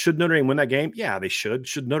 should Notre Dame win that game? Yeah, they should.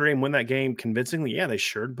 Should Notre Dame win that game convincingly? Yeah, they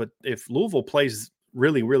should. But if Louisville plays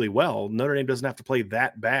really, really well, Notre Dame doesn't have to play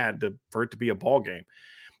that bad for it to be a ball game.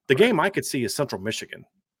 The game I could see is Central Michigan.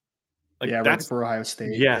 That's for Ohio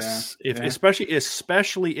State. Yes,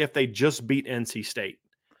 especially if they just beat NC State.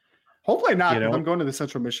 Hopefully not. I'm going to the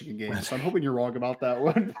Central Michigan game, so I'm hoping you're wrong about that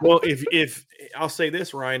one. Well, if I'll say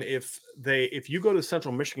this, Ryan, if you go to the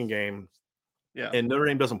Central Michigan game, and Notre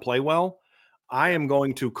Dame doesn't play well, I am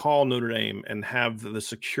going to call Notre Dame and have the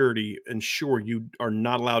security ensure you are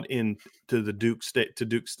not allowed in to the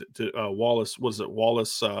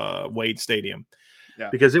Wallace Wade Stadium. Yeah.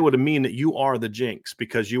 Because it would mean that you are the jinx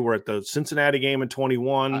because you were at the Cincinnati game in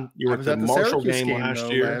 21. You were at the Marshall game last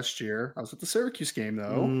year. I was at the Syracuse game,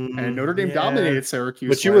 though, and Notre Dame dominated Syracuse.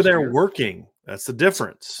 But you were there working. That's the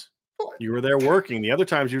difference. You were there working. The other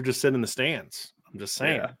times you were just sitting in the stands. I'm just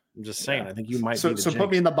saying. I think you might be the jinx.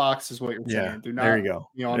 Put me in the box is what you're saying. Do not, there you go.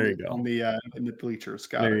 There you go. On the in the bleachers.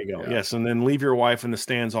 There you go. Yeah. Yes, and then leave your wife in the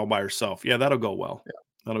stands all by herself. Yeah, that'll go well. Yeah.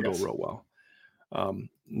 That'll go real well.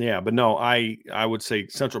 But no, I would say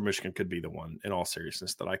Central Michigan could be the one in all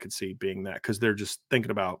seriousness that I could see being that, because they're just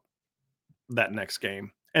thinking about that next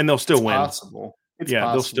game and they'll still win. Possible.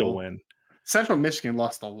 They'll still win. Central Michigan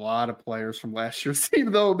lost a lot of players from last year's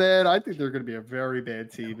team, though, man. I think they're going to be a very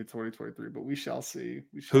bad team in 2023, but we shall see.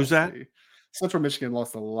 Who's that? Central Michigan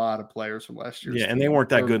lost a lot of players from last year's team. And they weren't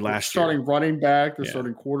that good last year. Starting running back, they're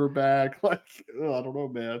starting quarterback. I don't know,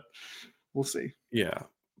 man. We'll see. Yeah.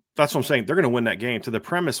 That's what I'm saying. They're going to win that game. So the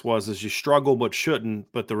premise is you struggle but shouldn't,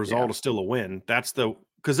 but the result is still a win.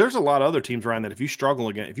 Because there's a lot of other teams around that if you struggle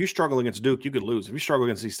against Duke, you could lose. If you struggle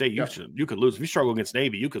against NC State, you could lose. If you struggle against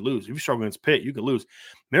Navy, you could lose. If you struggle against Pitt, you could lose. And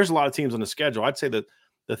there's a lot of teams on the schedule. I'd say that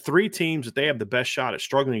the three teams that they have the best shot at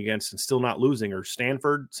struggling against and still not losing are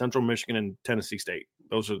Stanford, Central Michigan, and Tennessee State.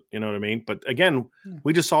 Those are, you know what I mean? But again,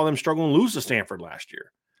 we just saw them struggle and lose to Stanford last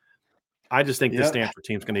year. I just think the Stanford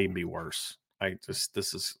team's going to even be worse.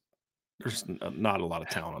 There's not a lot of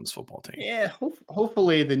talent on this football team. Yeah,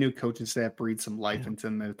 hopefully the new coaching staff breathes some life into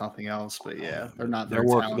them, if nothing else. But they're not.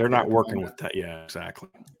 They're not working with that. Yeah,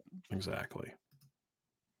 exactly.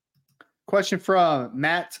 Question from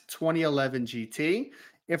Matt 2011 GT: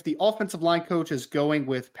 if the offensive line coach is going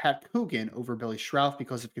with Pat Coogan over Billy Schrauth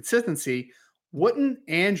because of consistency, wouldn't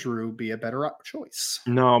Andrew be a better choice?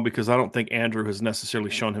 No, because I don't think Andrew has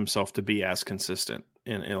necessarily shown himself to be as consistent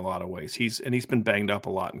in a lot of ways. He's been banged up a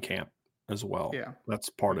lot in camp as well. Yeah. That's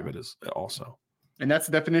part of it is also. And that's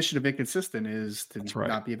the definition of inconsistent, is to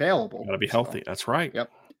not be available. Got to be healthy. That's right. Yep.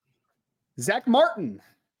 Zach Martin,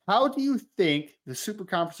 how do you think the super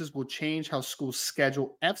conferences will change how schools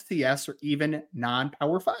schedule FCS or even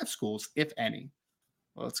non-Power 5 schools, if any?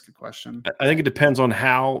 Well, that's a good question. I think it depends on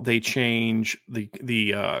how they change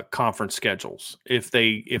the conference schedules. If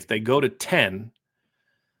they go to 10,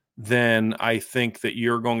 then I think that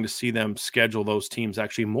you're going to see them schedule those teams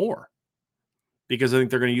actually more, because I think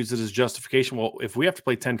they're going to use it as justification. Well, if we have to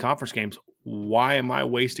play 10 conference games, why am I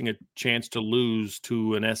wasting a chance to lose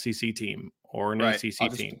to an SEC team or an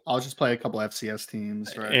ACC team? I'll just play a couple FCS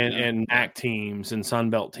teams, right? And MAC teams and Sun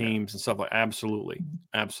Belt teams and stuff like that. Absolutely.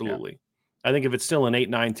 Absolutely. Yeah. I think if it's still an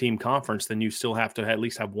 8-9 team conference, then you still have to at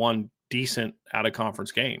least have one decent out of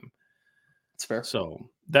conference game. That's fair. So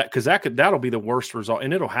that'll be the worst result,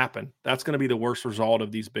 and it'll happen. That's going to be the worst result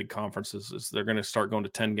of these big conferences, is they're going to start going to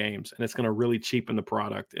 10 games, and it's going to really cheapen the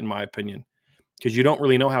product, in my opinion, because you don't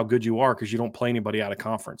really know how good you are because you don't play anybody out of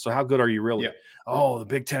conference. So how good are you really? Yeah. Oh, the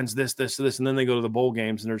Big Ten's this, and then they go to the bowl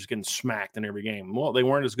games and they're just getting smacked in every game. Well, they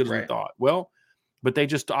weren't as good as we thought. Well, but they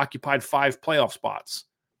just occupied 5 playoff spots.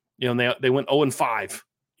 You know, and they went 0-5.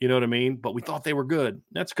 You know what I mean? But we thought they were good.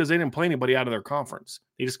 That's because they didn't play anybody out of their conference.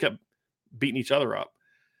 They just kept beating each other up.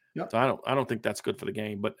 Yep. So I don't think that's good for the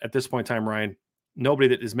game. But at this point in time, Ryan, nobody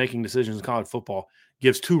that is making decisions in college football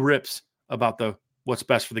gives 2 rips about what's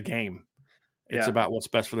best for the game. It's about what's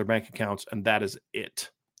best for their bank accounts, and that is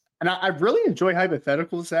it. And I really enjoy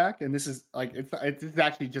hypotheticals, Zach. And this is like it's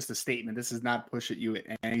actually just a statement. This is not push at you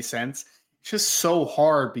in any sense. It's just so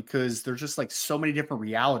hard because there's just like so many different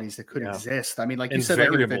realities that could exist. I mean, like you said, like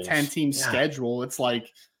with the 10-team schedule, it's like,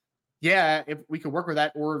 if we could work with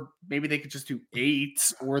that, or maybe they could just do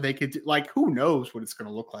 8, or they could do, like, who knows what it's going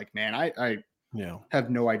to look like, man. I have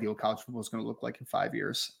no idea what college football is going to look like in 5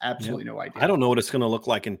 years. Absolutely no idea. I don't know what it's going to look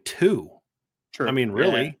like in 2. True. I mean,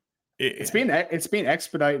 really, it's being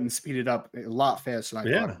expedited and speeded up a lot faster than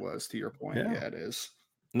I thought it was. To your point, it is.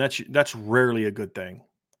 And that's rarely a good thing.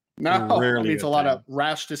 No, it means a lot of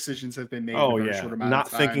rash decisions have been made. Oh yeah,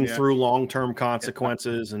 not thinking through long-term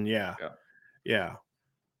consequences, and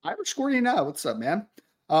Irish Gordy, what's up, man?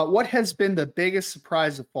 What has been the biggest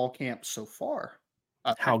surprise of fall camp so far?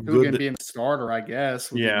 How good being a starter, I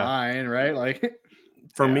guess. Would be mine, right? Like,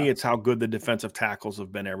 for me, it's how good the defensive tackles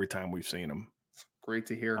have been every time we've seen them. Great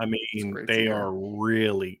to hear. I mean, they are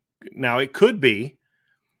really – now, it could be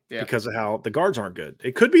because of how the guards aren't good.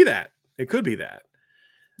 It could be that.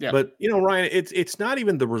 Yeah. But, Ryan, it's not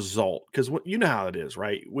even the result, because you know how it is,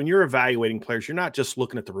 right? When you're evaluating players, you're not just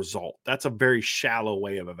looking at the result. That's a very shallow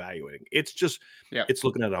way of evaluating. It's just it's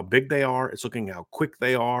looking at how big they are. It's looking at how quick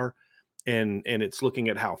they are. And it's looking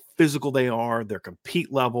at how physical they are, their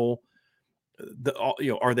compete level.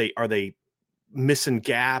 Are they missing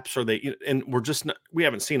gaps? Are they, and we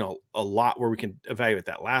haven't seen a lot where we can evaluate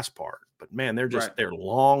that last part, but man, they're they're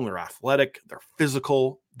long, they're athletic, they're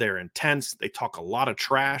physical, they're intense. They talk a lot of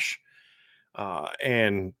trash.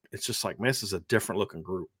 And it's just like, man, this is a different looking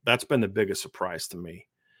group. That's been the biggest surprise to me.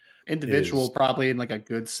 Individual, probably in like a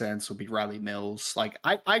good sense, would be Riley Mills. Like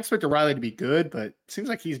I expected Riley to be good, but it seems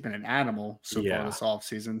like he's been an animal so far this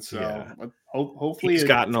offseason. So hopefully he's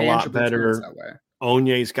gotten a lot better. That way.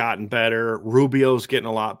 Onye's gotten better. Rubio's getting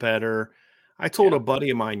a lot better. I told a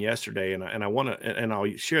buddy of mine yesterday, and I want to, and I'll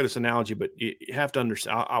share this analogy, but you have to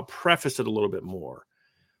understand. I'll preface it a little bit more,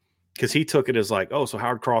 because he took it as like, oh, so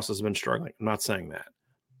Howard Cross has been struggling. I'm not saying that.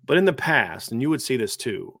 But in the past, and you would see this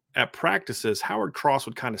too, at practices, Howard Cross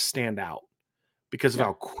would kind of stand out because of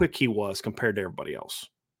how quick he was compared to everybody else,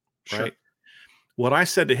 right? Sure. What I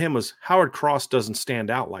said to him was, Howard Cross doesn't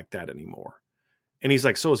stand out like that anymore. And he's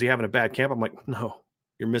like, so is he having a bad camp? I'm like, no,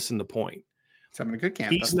 you're missing the point. He's having a good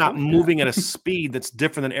camp. He's not moving at a speed that's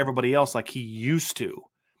different than everybody else like he used to,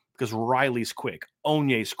 because Riley's quick,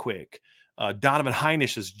 Onye's quick. Donovan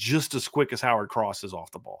Heinisch is just as quick as Howard Cross is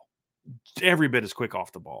off the ball. Every bit as quick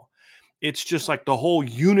off the ball. It's just like the whole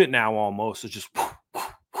unit now almost is just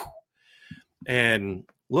and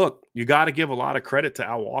look, you got to give a lot of credit to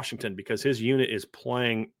Al Washington, because his unit is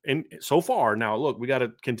playing in so far. Now, look, we got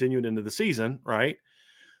to continue it into the season, right?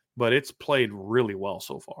 But it's played really well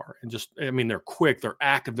so far. And just, I mean, they're quick, they're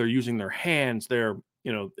active, they're using their hands, they're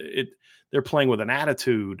playing with an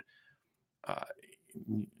attitude.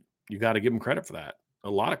 You got to give them credit for that. A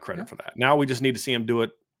lot of credit for that. Now we just need to see them do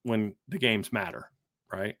it when the games matter,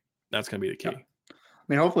 right? That's going to be the key. Yeah. I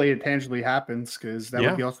mean, hopefully it tangibly happens, because that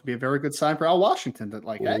would also be a very good sign for Al Washington that,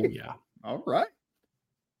 like, all right.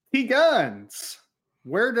 T-Guns.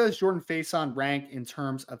 Where does Jordan Faison rank in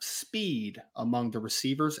terms of speed among the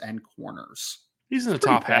receivers and corners? He's in the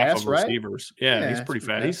top half of receivers. Yeah, he's pretty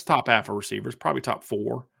fast. He's top half of receivers, probably top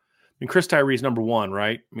 4. I mean, Chris Tyree's number 1,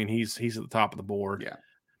 right? I mean, he's at the top of the board. Yeah.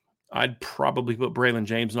 I'd probably put Braylon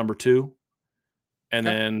James number 2. And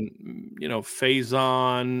then,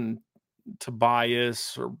 Faison,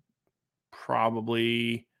 Tobias, or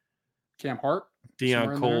probably Cam Hart,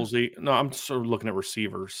 Deion Colsey. No, I'm sort of looking at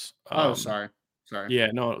receivers. Sorry. Yeah,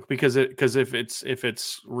 no, because if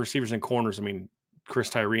it's receivers and corners, I mean, Chris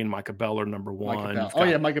Tyree and Micah Bell are number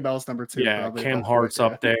 1. Micah Bell's number 2. Yeah, Cam Hart's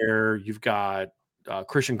up there. You've got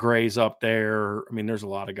Christian Gray's up there. I mean, there's a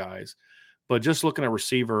lot of guys. But just looking at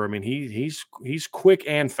receiver, I mean, he's quick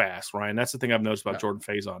and fast, Ryan. That's the thing I've noticed about Jordan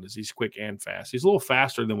Faison is he's quick and fast. He's a little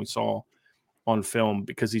faster than we saw on film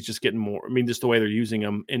because he's just getting more. I mean, just the way they're using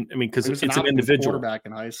him. And I mean, because it's an individual quarterback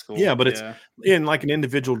in high school. Yeah, but it's in like an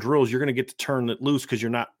individual drills. You're going to get to turn it loose because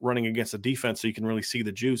you're not running against a defense, so you can really see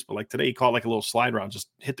the juice. But like today, he caught like a little slide round, just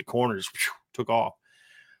hit the corner, just took off.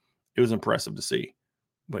 It was impressive to see.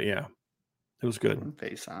 But yeah, it was good.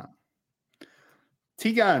 Faison.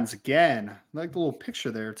 T-Guns again. I like the little picture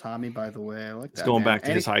there, Tommy, by the way. I like that. It's going back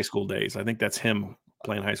to his high school days. I think that's him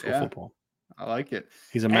playing high school football. I like it.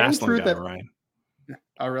 He's a Massillon guy, Ryan.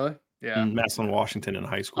 Oh, really? Yeah. Massillon, Washington in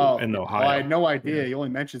high school in Ohio. I had no idea. He only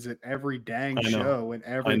mentions it every dang show and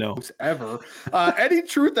every post ever. Any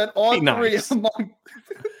truth that all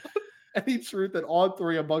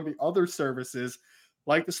three among the other services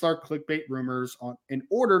like to start clickbait rumors in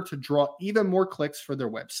order to draw even more clicks for their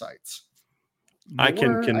websites? I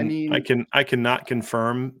cannot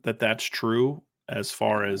confirm that that's true as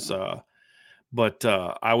far as but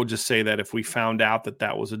I would just say that if we found out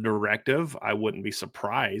that was a directive, I wouldn't be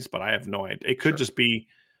surprised, but I have no idea. It could just be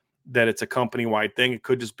that it's a company-wide thing. It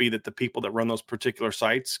could just be that the people that run those particular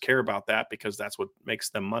sites care about that because that's what makes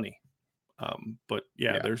them money. But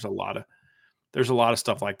there's a lot of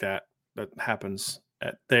stuff like that happens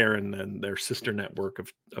at there and then their sister network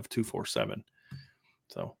of 247.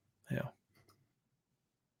 So, yeah.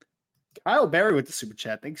 Kyle Berry with the super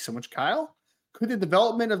chat. Thank you so much, Kyle. Could the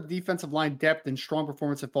development of defensive line depth and strong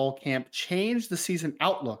performance at fall camp change the season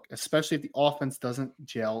outlook, especially if the offense doesn't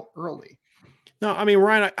gel early? No, I mean,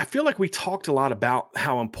 Ryan, I feel like we talked a lot about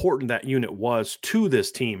how important that unit was to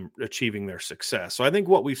this team achieving their success. So I think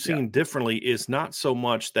what we've seen differently is not so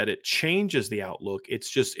much that it changes the outlook. It's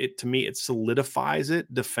just, to me, it solidifies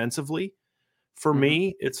it defensively. For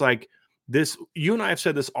me, it's like, this, you and I have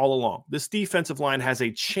said this all along. This defensive line has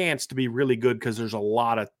a chance to be really good because there's a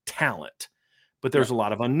lot of talent, but there's a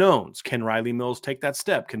lot of unknowns. Can Riley Mills take that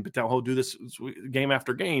step? Can Patel do this game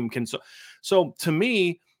after game? So to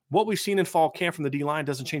me, what we've seen in fall camp from the D-line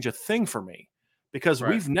doesn't change a thing for me because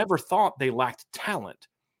we've never thought they lacked talent.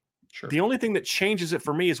 Sure. The only thing that changes it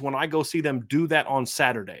for me is when I go see them do that on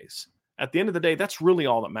Saturdays. At the end of the day, that's really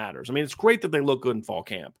all that matters. I mean, it's great that they look good in fall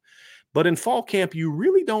camp. But in fall camp, you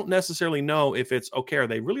really don't necessarily know if it's, okay, are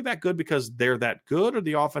they really that good because they're that good or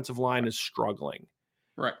the offensive line is struggling?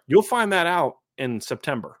 Right. You'll find that out in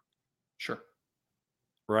September. Sure.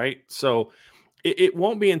 Right? So it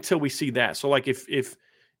won't be until we see that. So like if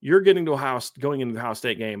you're going into the Ohio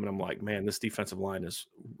State game and I'm like, man, this defensive line is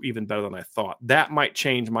even better than I thought, that might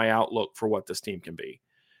change my outlook for what this team can be.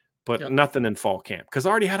 But nothing in fall camp because I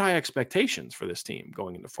already had high expectations for this team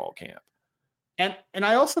going into fall camp. And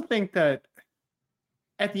I also think that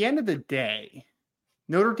at the end of the day,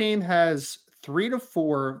 Notre Dame has 3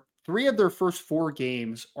 of their first 4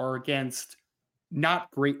 games are against not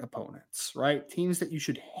great opponents, right? Teams that you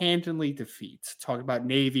should handily defeat. Talk about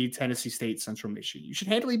Navy, Tennessee State, Central Michigan. You should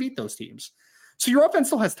handily beat those teams. So your offense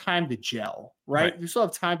still has time to gel, right? You still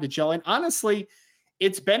have time to gel. And honestly,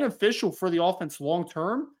 it's beneficial for the offense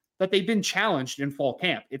long-term that they've been challenged in fall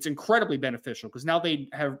camp. It's incredibly beneficial because now they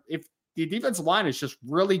have, if the defensive line is just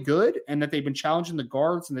really good and that they've been challenging the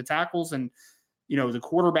guards and the tackles and, the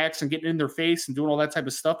quarterbacks and getting in their face and doing all that type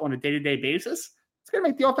of stuff on a day-to-day basis, it's going to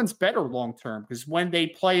make the offense better long-term because when they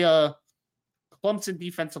play a Clemson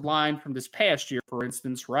defensive line from this past year, for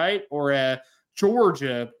instance, right? Or a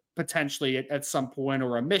Georgia potentially at some point,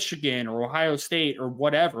 or a Michigan or Ohio State or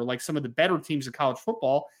whatever, like some of the better teams in college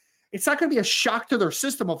football, it's not going to be a shock to their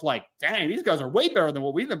system of like, dang, these guys are way better than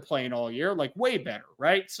what we've been playing all year, like way better,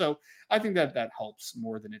 right? So I think that helps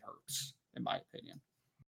more than it hurts, in my opinion.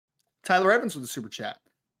 Tyler Evans with the super chat.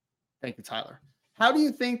 Thank you, Tyler. How do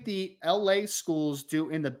you think the LA schools do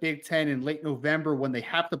in the Big Ten in late November when they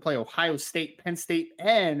have to play Ohio State, Penn State,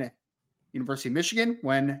 and University of Michigan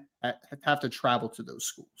when have to travel to those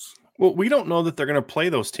schools? Well, we don't know that they're going to play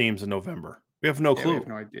those teams in November. We have no clue. We have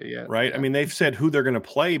no idea yet. Right? Yeah. I mean, they've said who they're going to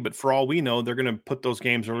play, but for all we know, they're going to put those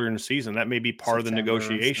games earlier in the season. That may be part of the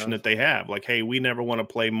negotiation that they have. Like, hey, we never want to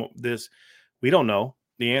play this. We don't know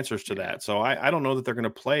the answers to that. So I don't know that they're going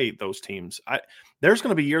to play those teams. There's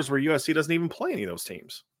going to be years where USC doesn't even play any of those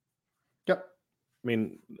teams. Yep. I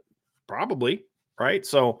mean, Probably, right?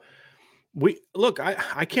 So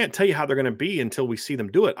I can't tell you how they're going to be until we see them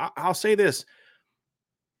do it. I'll say this.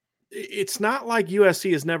 It's not like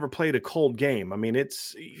USC has never played a cold game. I mean,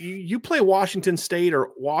 you play Washington State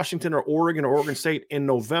or Washington or Oregon State in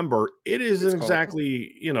November. It isn't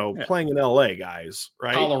exactly, playing in LA, guys,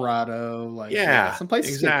 right? Colorado, some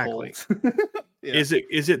places exactly. Yeah. Is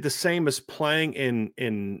it the same as playing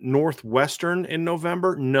in Northwestern in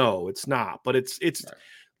November? No, it's not. But it's right.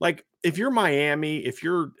 Like if you're Miami, if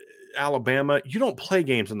you're Alabama, you don't play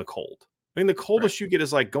games in the cold. I mean, the coldest you get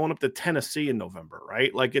is like going up to Tennessee in November,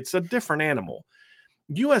 right? Like it's a different animal.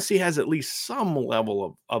 USC has at least some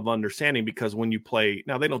level of understanding because when you play,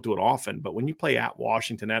 now they don't do it often, but when you play at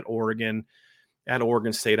Washington, at Oregon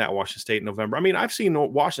State, at Washington State in November. I mean, I've seen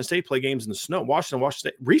Washington State play games in the snow. Washington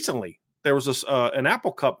State recently. There was an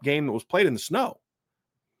Apple Cup game that was played in the snow.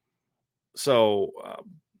 So,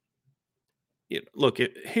 look,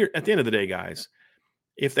 here at the end of the day, guys,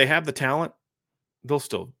 if they have the talent,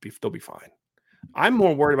 they'll be fine. I'm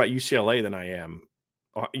more worried about UCLA than I am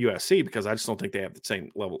USC because I just don't think they have the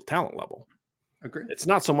same talent level. Agree. It's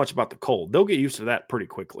not so much about the cold. They'll get used to that pretty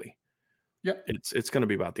quickly. Yep. It's going to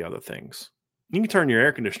be about the other things. You can turn your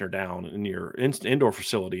air conditioner down in your indoor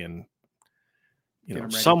facility and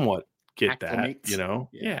somewhat get acclimate. That.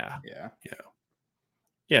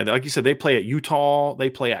 Yeah. Like you said, they play at Utah.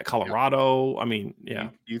 They play at Colorado. Yep. I mean, yeah.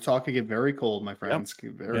 Utah can get very cold, my friends.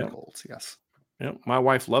 Yep. Get very cold. Yes. Yeah, my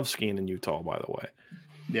wife loves skiing in Utah, by the way.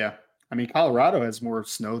 Yeah. I mean, Colorado has more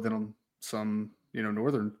snow than on some,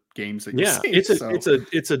 northern games that you see.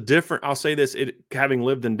 It's a different, I'll say this, having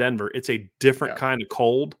lived in Denver, it's a different kind of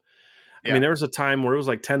cold. I mean, there was a time where it was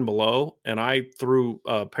like 10 below and I threw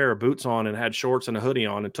a pair of boots on and had shorts and a hoodie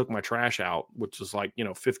on and took my trash out, which was like,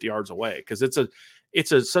 50 yards away. Cause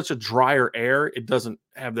it's such a drier air. It doesn't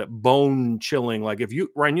have that bone chilling. Like if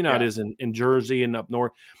Ryan, it is in Jersey and up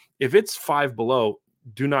north. If it's 5 below,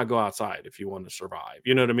 do not go outside if you want to survive.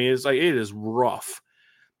 You know what I mean? It's like, it is rough.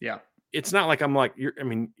 Yeah. It's not like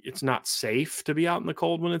it's not safe to be out in the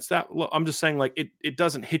cold when it's that low. I'm just saying like, it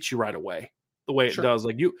doesn't hit you right away the way it does.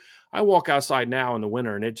 Like I walk outside now in the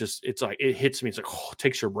winter and it's like, it hits me. It's like, it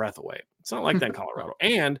takes your breath away. It's not like that in Colorado.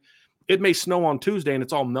 And it may snow on Tuesday and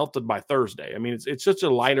it's all melted by Thursday. I mean, it's just a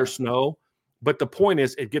lighter snow, but the point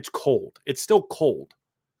is it gets cold. It's still cold.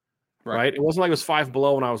 Right. It wasn't like it was 5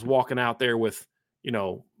 below and I was walking out there with,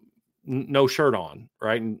 no shirt on.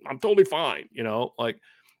 Right. And I'm totally fine. Like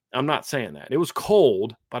I'm not saying that. It was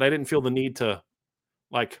cold, but I didn't feel the need to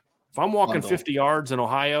like, if I'm walking 50 yards in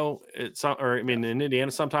Ohio, in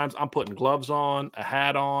Indiana, sometimes I'm putting gloves on, a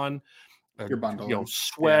hat on, your bundle,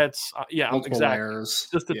 sweats. Exactly. Layers.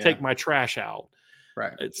 Just to take my trash out.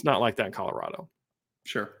 Right. It's not like that in Colorado.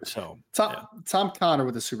 Sure. So Tom Connor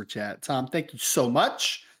with a super chat. Tom, thank you so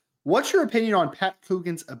much. What's your opinion on Pat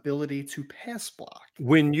Coogan's ability to pass block?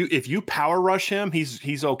 If you power rush him,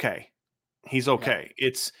 he's okay. He's okay.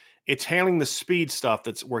 Yeah. It's handling the speed stuff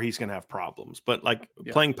that's where he's going to have problems. But like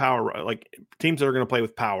playing power, like teams that are going to play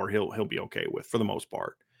with power, he'll be okay with for the most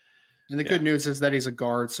part. And the good news is that he's a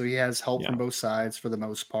guard, so he has help from both sides for the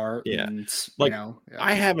most part. Yeah. And,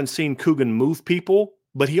 I haven't seen Coogan move people,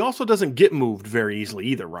 but he also doesn't get moved very easily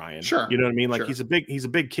either, Ryan. Sure. You know what I mean? Like he's a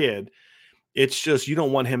big kid. It's just you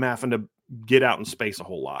don't want him having to get out in space a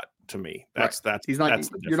whole lot. To me, that's he's not.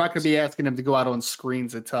 You're not going to be asking him to go out on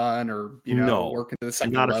screens a ton or work into the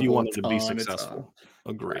second. Not if you want him to be successful.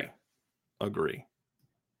 Agree.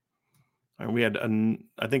 And we had,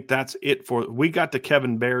 I think that's it we got to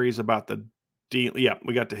Kevin Barry's about the deal. Yeah,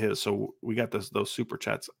 we got to his. So we got those super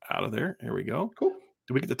chats out of there. Here we go. Cool.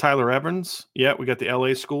 Did we get the Tyler Evans? Yeah, we got the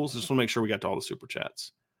LA schools. Just want to make sure we got to all the super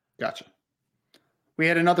chats. Gotcha. We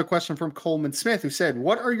had another question from Coleman Smith who said,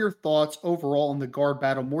 what are your thoughts overall on the guard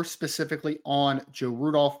battle, more specifically on Joe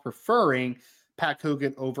Rudolph preferring Pat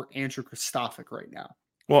Coogan over Andrew Kristofic right now?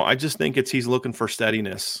 Well, I just think he's looking for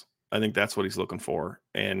steadiness. I think that's what he's looking for.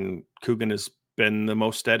 And Coogan has been the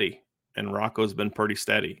most steady and Rocco's been pretty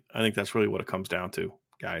steady. I think that's really what it comes down to,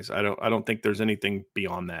 guys. I don't think there's anything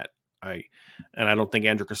beyond that. I don't think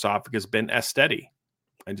Andrew Kristofic has been as steady.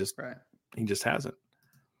 He just hasn't.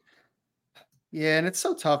 Yeah, and it's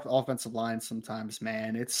so tough offensive line sometimes,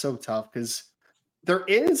 man. It's so tough because there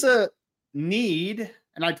is a need,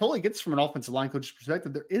 and I totally get this from an offensive line coach's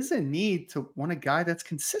perspective, there is a need to want a guy that's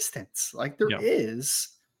consistent. Like there is.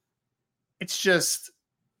 It's just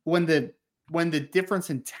when the difference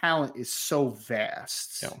in talent is so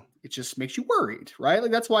vast, it just makes you worried, right?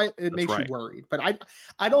 Like that's why it makes you worried. But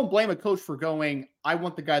I don't blame a coach for going, I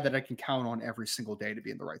want the guy that I can count on every single day to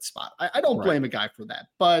be in the right spot. I don't blame a guy for that.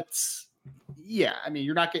 But Yeah, I mean,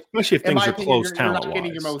 you're not getting, especially if things are close. You're not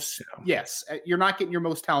getting your most. Yes, you're not getting your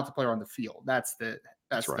most talented player on the field. That's right.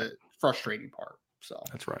 The frustrating part. So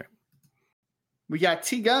that's right. We got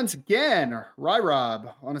T Guns again. Rob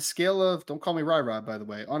on a scale of, don't call me Rob, by the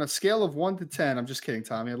way, on a scale of 1 to 10. I'm just kidding,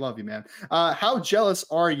 Tommy. I love you, man. How jealous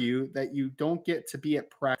are you that you don't get to be at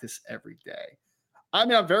practice every day? I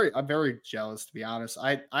mean, I'm very jealous, to be honest.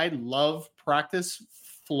 I love practice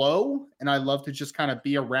flow, and I love to just kind of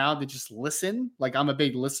be around and just listen. Like, I'm a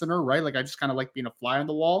big listener, right? Like, I just kind of like being a fly on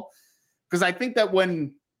the wall, because I think that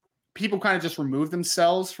when people kind of just remove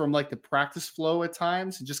themselves from like the practice flow at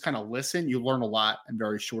times and just kind of listen, you learn a lot in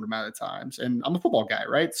very short amount of times. And I'm a football guy,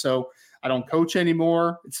 right? So I don't coach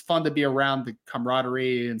anymore. It's fun to be around the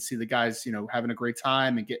camaraderie and see the guys, having a great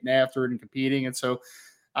time and getting after it and competing. And so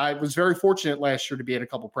I was very fortunate last year to be at a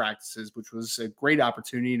couple practices, which was a great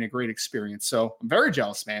opportunity and a great experience. So I'm very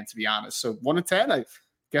jealous, man, to be honest. So 1 to 10, I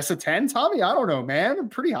guess a 10, Tommy. I don't know, man. I'm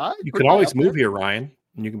pretty high. You could always move here, Ryan.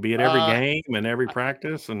 And you can be at every game and every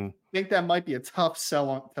practice. And I think that might be a tough sell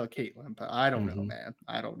on to Caitlin, but I don't know, man.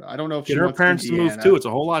 I don't know. I don't know if get her parents to move too. It's a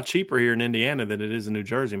whole lot cheaper here in Indiana than it is in New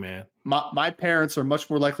Jersey, man. My parents are much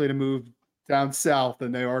more likely to move down south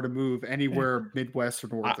than they are to move anywhere Midwest or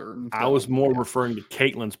Northern. I was more referring to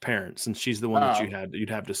Caitlin's parents, since she's the one that you'd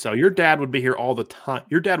have to sell. Your dad would be here all the time.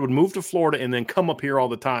 Your dad would move to Florida and then come up here all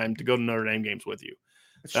the time to go to Notre Dame games with you.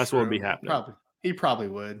 That's what would be happening. He probably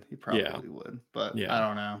would. Would. But yeah.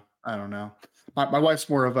 I don't know. My wife's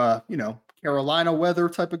more of a, Carolina weather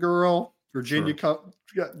type of girl, Virginia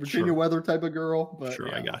weather type of girl. But sure,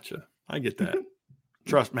 yeah. I gotcha. I get that.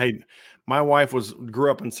 Trust me. Hey, my wife grew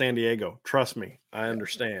up in San Diego. Trust me. I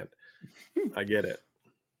understand. I get it.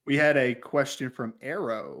 We had a question from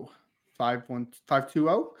Arrow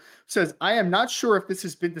 51520. Says, I am not sure if this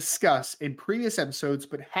has been discussed in previous episodes,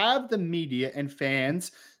 but have the media and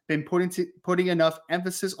fans been putting enough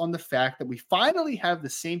emphasis on the fact that we finally have the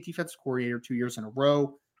same defensive coordinator 2 years in a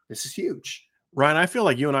row? This is huge. Ryan, I feel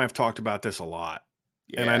like you and I have talked about this a lot.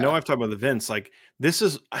 Yeah. And I know I've talked about the Vince. Like,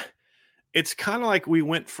 it's kind of like we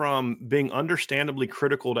went from being understandably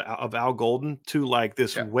critical of Al Golden to like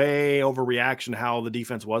this way overreaction to how the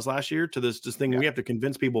defense was last year to this thing we have to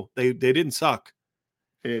convince people they didn't suck.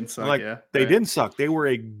 They didn't suck, They didn't suck. They were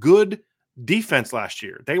a good defense last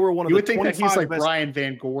year. They were one of the 25 think that he's like best. Brian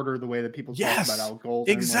Van Gorder, the way that people talk about Al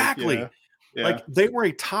Golden. Exactly. Like they were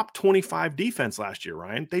a top 25 defense last year,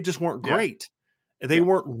 Ryan. They just weren't great. They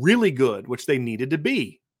weren't really good, which they needed to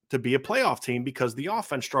be a playoff team because the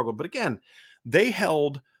offense struggled. But again, they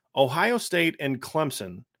held Ohio State and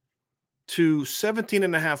Clemson to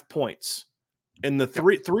 17.5 points. In the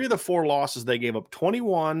three of the 4 losses, they gave up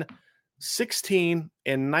 21, 16,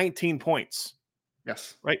 and 19 points.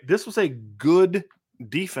 Yes. Right. This was a good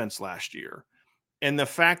defense last year. And the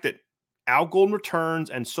fact that Al Golden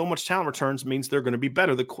returns and so much talent returns means they're going to be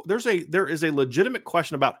better. There is a legitimate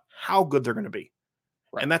question about how good they're going to be.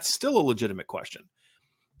 Right. And that's still a legitimate question.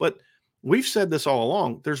 But we've said this all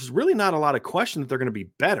along. There's really not a lot of question that they're going to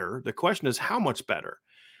be better. The question is how much better.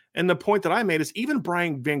 And the point that I made is even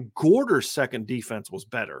Brian Van Gorder's second defense was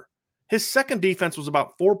better. His second defense was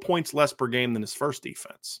about 4 points less per game than his first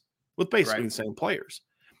defense, with basically the same players.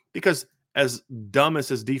 Because as dumb as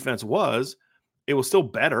his defense was, it was still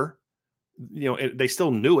better. They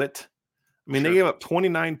still knew it. I mean, they gave up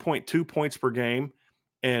 29.2 points per game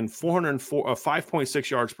and 5.6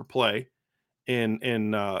 yards per play in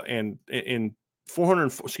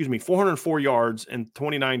 404 yards and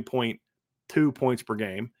 29.2 points per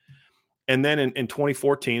game. And then in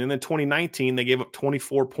 2014 and then 2019, they gave up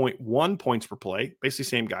 24.1 points per play, basically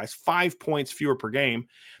same guys, 5 points fewer per game.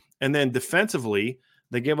 And then defensively,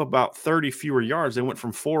 they gave up about 30 fewer yards. They went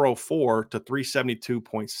from 404 to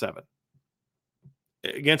 372.7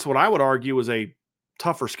 against what I would argue was a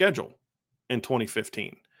tougher schedule in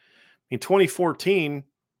 2015. In 2014,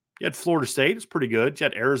 you had Florida State, it's pretty good. You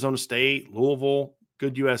had Arizona State, Louisville,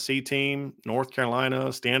 good USC team, North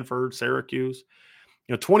Carolina, Stanford, Syracuse.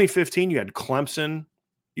 2015, you had Clemson.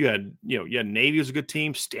 You had Navy was a good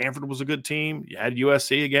team. Stanford was a good team. You had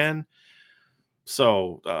USC again.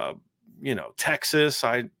 So, Texas,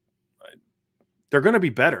 they're going to be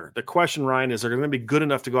better. The question, Ryan, is they're going to be good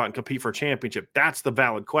enough to go out and compete for a championship. That's the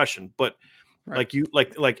valid question. But like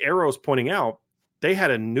Arrow's pointing out, they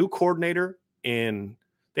had a new coordinator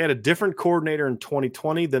they had a different coordinator in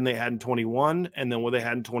 2020 than they had in 21 and then what they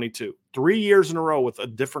had in 22. 3 years in a row with a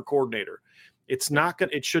different coordinator. It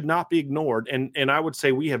should not be ignored. And I would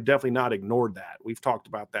say we have definitely not ignored that. We've talked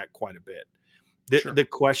about that quite a bit. The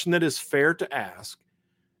question that is fair to ask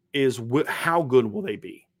is how good will they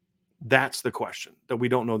be? That's the question that we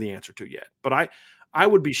don't know the answer to yet. But I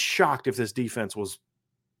would be shocked if this defense was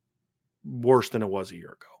worse than it was a year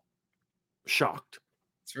ago. Shocked.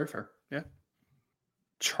 It's very fair. Yeah.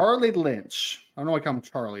 Charlie Lynch. I don't know why I call him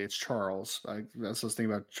Charlie. It's Charles. I was just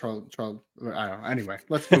thinking about Charles. I don't know. Anyway,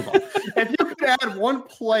 let's move on. If you could add one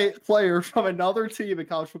player from another team in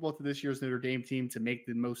college football to this year's Notre Dame team to make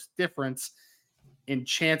the most difference in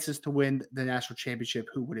chances to win the national championship,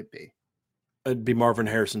 who would it be? It'd be Marvin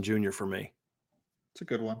Harrison Jr. for me. It's a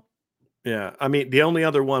good one. Yeah. I mean, the only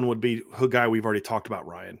other one would be a guy we've already talked about,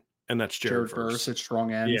 Ryan. And that's Jared Verse at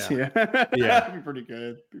strong end. Yeah. That'd be pretty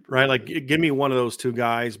good. Right. Like, give me one of those two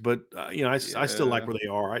guys. But, I still like where they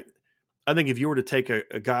are. I think if you were to take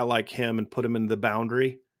a guy like him and put him in the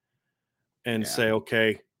boundary and say,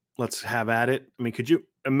 okay, let's have at it. I mean, could you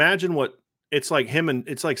imagine what it's like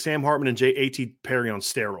it's like Sam Hartman and A.T. Perry on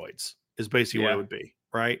steroids is basically what it would be.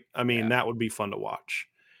 Right. I mean, that would be fun to watch.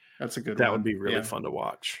 That's a good one. That would be really fun to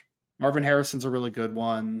watch. Marvin Harrison's a really good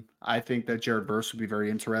one. I think that Jared Verse would be very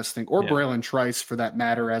interesting, or Braylon Trice for that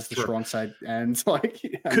matter, as the strong side ends. Like,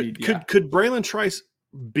 could Braylon Trice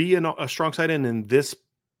be a strong side end in this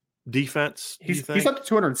defense? He's up to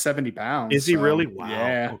 270 pounds. Is he really? Wow.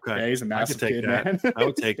 Yeah. Okay. Yeah, he's a massive kid, man. I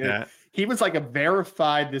would take that. He was like a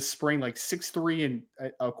verified this spring, like 6'3" and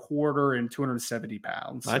a quarter and 270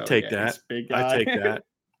 pounds. I'd take that. Big guy. I'd take that.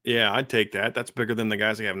 Yeah, I'd take that. That's bigger than the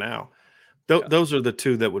guys we have now. Those are the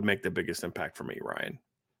two that would make the biggest impact for me, Ryan.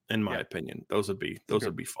 In my opinion, those would be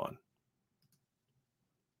fun.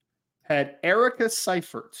 Had Erica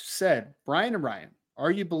Seifert said, Brian and Ryan,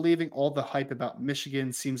 are you believing all the hype about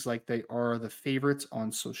Michigan? Seems like they are the favorites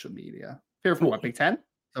on social media. Favorite from what, Big Ten?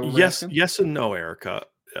 Yes and no, Erica.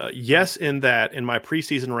 Yes, in that in my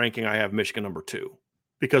preseason ranking, I have Michigan number 2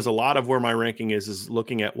 because a lot of where my ranking is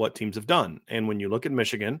looking at what teams have done. And when you look at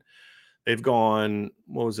Michigan, they've gone,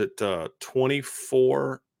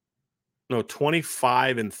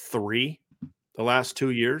 25-3 the last 2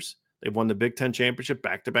 years. They've won the Big Ten championship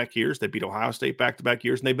back-to-back years. They beat Ohio State back-to-back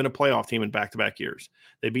years, and they've been a playoff team in back-to-back years.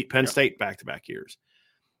 They beat Penn State back-to-back years.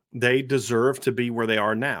 They deserve to be where they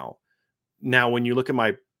are now. Now, when you look at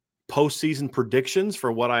my postseason predictions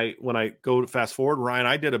for when I go to fast forward, Ryan,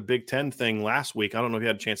 I did a Big Ten thing last week. I don't know if you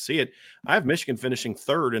had a chance to see it. I have Michigan finishing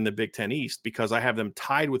 3rd in the Big Ten East because I have them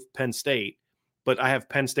tied with Penn State, but I have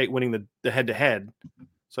Penn State winning the head-to-head.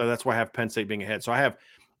 So that's why I have Penn State being ahead. So I have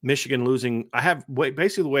Michigan losing. I have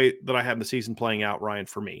basically the way that I have the season playing out, Ryan,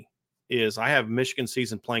 for me, is I have Michigan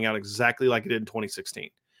season playing out exactly like it did in 2016.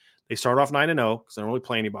 They start off 9-0 because they don't really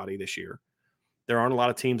play anybody this year. There aren't a lot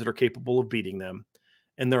of teams that are capable of beating them.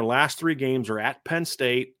 And their last 3 games are at Penn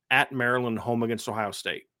State, at Maryland, home against Ohio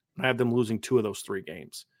State. I have them losing 2 of those 3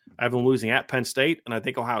 games. I have them losing at Penn State, and I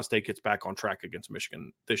think Ohio State gets back on track against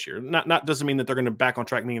Michigan this year. Not doesn't mean that they're going to back on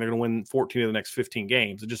track, meaning they're going to win 14 of the next 15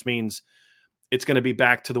 games. It just means it's going to be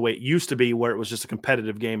back to the way it used to be, where it was just a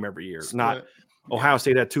competitive game every year. Ohio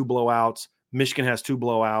State had 2 blowouts, Michigan has 2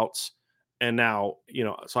 blowouts, and now,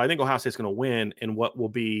 so I think Ohio State's going to win in what will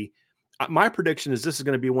be my prediction is this is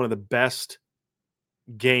going to be one of the best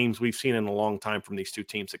games we've seen in a long time from these two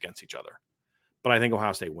teams against each other. But I think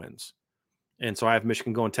Ohio State wins. And so I have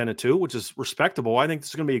Michigan going 10-2, which is respectable. I think this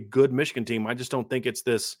is going to be a good Michigan team. I just don't think it's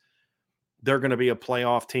this, they're going to be a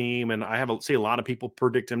playoff team. And I see a lot of people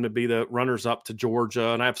predict them to be the runners up to Georgia.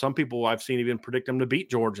 And I have some people I've seen even predict them to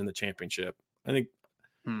beat Georgia in the championship. I think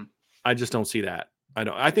I just don't see that.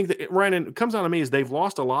 I think that, Ryan, it comes down to me is they've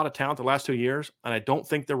lost a lot of talent the last 2 years, and I don't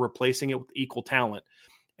think they're replacing it with equal talent.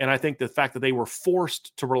 And I think the fact that they were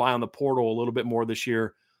forced to rely on the portal a little bit more this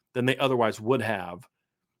year than they otherwise would have,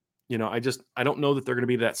 I don't know that they're going to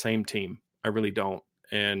be that same team. I really don't.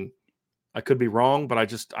 And I could be wrong, but I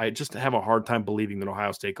just have a hard time believing that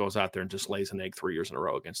Ohio State goes out there and just lays an egg 3 years in a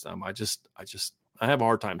row against them. I have a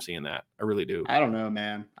hard time seeing that. I really do. I don't know,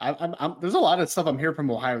 man. There's a lot of stuff I'm hearing from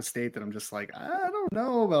Ohio State that I'm just like, I don't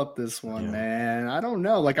know about this one, man. I don't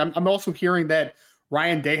know. Like I'm also hearing that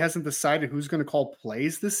Ryan Day hasn't decided who's going to call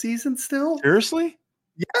plays this season still. Seriously?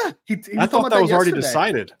 Yeah. I thought that was already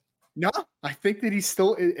decided. No, I think that it's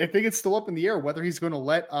still up in the air whether he's going to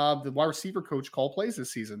let the wide receiver coach call plays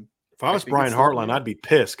this season. If I was Brian Hartline, I'd be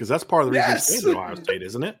pissed because that's part of the reason he's staying at Ohio State,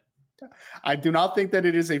 isn't it? I do not think that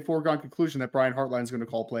it is a foregone conclusion that Brian Hartline is going to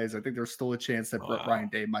call plays. I think there's still a chance that Ryan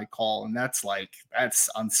Day might call, and that's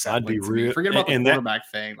unsettling. I'd be real. Forget about the quarterback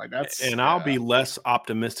thing. Like that's. And I'll be less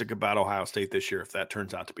optimistic about Ohio State this year if that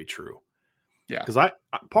turns out to be true. Yeah, because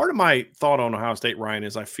part of my thought on Ohio State, Ryan,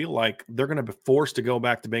 is I feel like they're going to be forced to go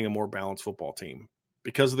back to being a more balanced football team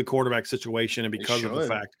because of the quarterback situation and because of the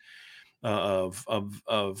fact of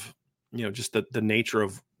just the nature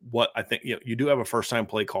of what I think, you do have a first time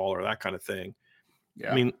play caller, that kind of thing.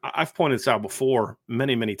 I mean, I've pointed this out before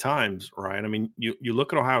many, many times, Ryan. I mean, you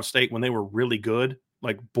look at Ohio State when they were really good,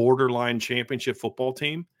 like borderline championship football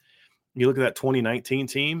team. You look at that 2019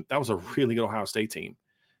 team, that was a really good Ohio State team.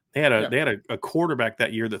 They had a quarterback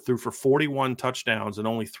that year that threw for 41 touchdowns and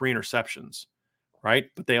only 3 interceptions, right?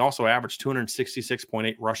 But they also averaged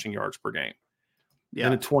 266.8 rushing yards per game. Yeah.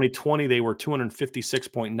 Then in 2020, they were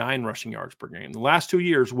 256.9 rushing yards per game. The last 2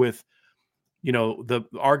 years with, the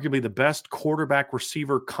arguably the best quarterback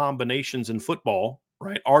receiver combinations in football,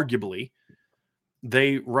 right? Arguably,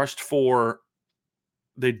 they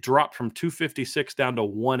dropped from 256 down to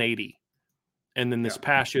 180. And then this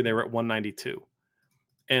past year, they were at 192.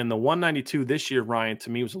 And the 192 this year, Ryan, to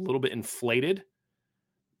me was a little bit inflated.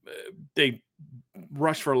 They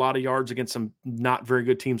rushed for a lot of yards against some not very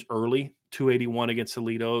good teams early. 281 against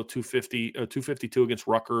Toledo, 252 against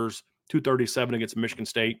Rutgers, 237 against Michigan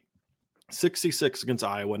State, 66 against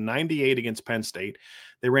Iowa, 98 against Penn State.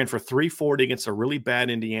 They ran for 340 against a really bad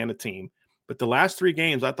Indiana team. But the last 3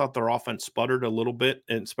 games, I thought their offense sputtered a little bit,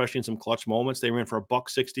 and especially in some clutch moments. They ran for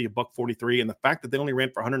 $160, $143, and the fact that they only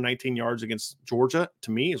ran for 119 yards against Georgia,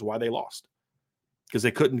 to me, is why they lost. Because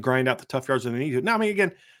they couldn't grind out the tough yards that they needed. Now, I mean,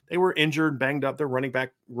 again, they were injured, banged up. Their running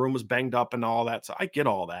back room was banged up and all that. So I get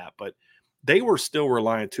all that. But they were still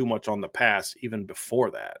relying too much on the pass even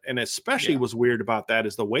before that. And especially what's weird about that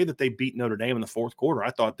is the way that they beat Notre Dame in the fourth quarter.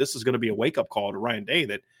 I thought this is going to be a wake-up call to Ryan Day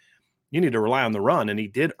that you need to rely on the run. And he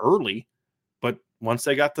did early. But once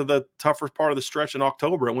they got to the tougher part of the stretch in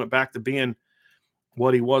October, it went back to being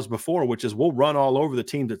what he was before, which is we'll run all over the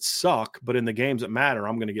teams that suck, but in the games that matter,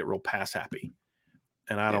 I'm going to get real pass happy.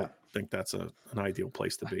 And I don't think that's an ideal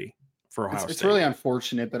place to be for Ohio State. It's really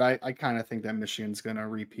unfortunate, but I kind of think that Michigan's going to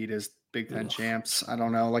repeat as Big Ten champs. I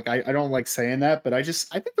don't know. Like, I don't like saying that, but I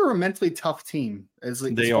think they're a mentally tough team as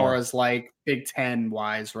far as like Big Ten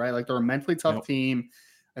wise, right? Like they're a mentally tough team.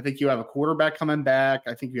 I think you have a quarterback coming back.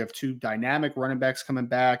 I think you have 2 dynamic running backs coming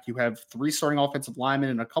back. You have 3 starting offensive linemen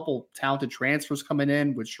and a couple talented transfers coming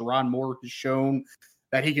in, which Sharon Moore has shown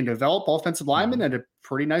that he can develop offensive linemen at a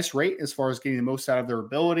pretty nice rate as far as getting the most out of their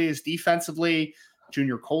abilities. Defensively,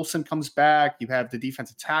 Junior Colson comes back. You have the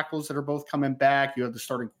defensive tackles that are both coming back. You have the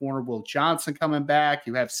starting corner, Will Johnson, coming back.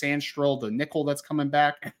 You have Sandstrel, the nickel that's coming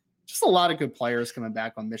back. Just a lot of good players coming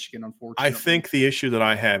back on Michigan, unfortunately. I think the issue that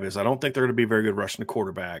I have is I don't think they're going to be very good rushing the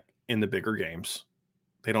quarterback in the bigger games.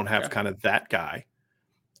 They don't have kind of that guy.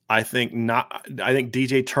 I think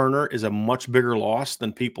DJ Turner is a much bigger loss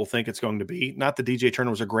than people think it's going to be. Not that DJ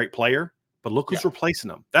Turner was a great player, but look who's replacing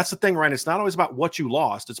him. That's the thing, Ryan. It's not always about what you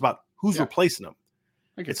lost. It's about who's replacing him.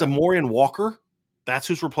 It's a Morian Walker. That's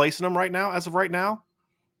who's replacing him right now. As of right now,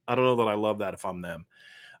 I don't know that I love that if I'm them.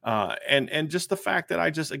 And just the fact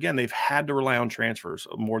that they've had to rely on transfers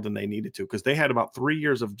more than they needed to, because they had about 3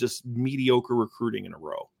 years of just mediocre recruiting in a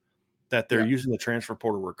row that they're using the transfer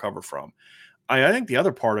portal to recover from. I think the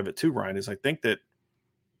other part of it too, Ryan, is I think that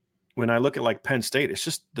when I look at like Penn State, it's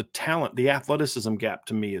just the talent, the athleticism gap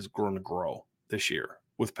to me is going to grow this year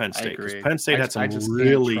with Penn State. Because Penn State had some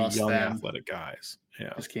really young athletic guys.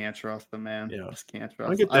 Yeah. Just can't trust them, man. Yeah. Just can't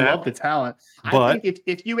trust them. I love the talent. But I think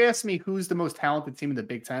if you ask me who's the most talented team in the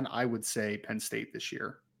Big Ten, I would say Penn State this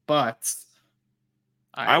year. But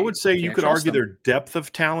I would say you could argue their depth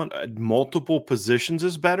of talent at multiple positions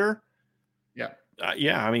is better.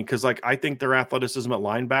 Yeah. I mean, because I think their athleticism at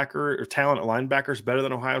linebacker or talent at linebacker is better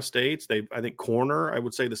than Ohio State's. I think corner, I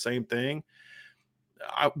would say the same thing.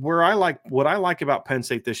 What I like about Penn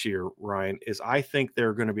State this year, Ryan, is I think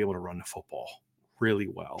they're going to be able to run the football really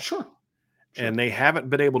well. Sure. And they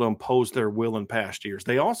haven't been able to impose their will in past years.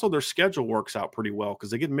 Their schedule works out pretty well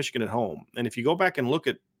because they get Michigan at home. And if you go back and look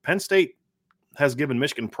at Penn State has given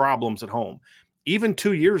Michigan problems at home. Even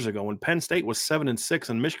 2 years ago when Penn State was 7-6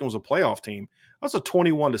 and Michigan was a playoff team, that was a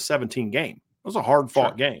 21-17 game. It was a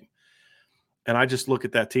hard-fought game. And I just look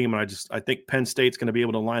at that team and I think Penn State's going to be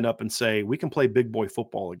able to line up and say, we can play big boy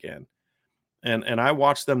football again. And I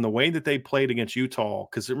watched them the way that they played against Utah.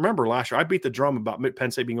 Because remember last year, I beat the drum about Penn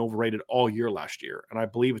State being overrated all year last year. And I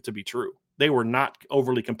believe it to be true. They were not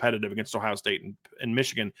overly competitive against Ohio State and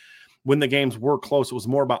Michigan. When the games were close, it was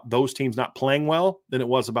more about those teams not playing well than it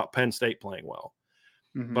was about Penn State playing well.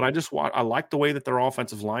 Mm-hmm. But I like the way that their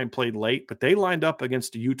offensive line played late, but they lined up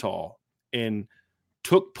against Utah and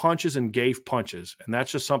took punches and gave punches. And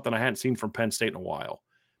that's just something I hadn't seen from Penn State in a while.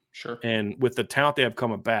 Sure. And with the talent they have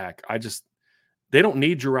coming back, they don't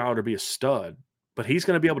need Drew Allar to be a stud, but he's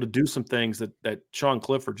going to be able to do some things that Sean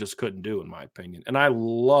Clifford just couldn't do, in my opinion. And I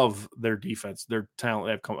love their defense, their talent.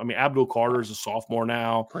 They have come. I mean, Abdul Carter is a sophomore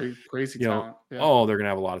now. Crazy talent. Yeah. Oh, they're going to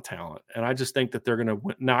have a lot of talent. And I just think that they're going to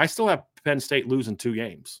win. Now, I still have Penn State losing 2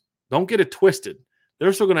 games. Don't get it twisted.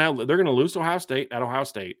 they're going to lose to Ohio State at Ohio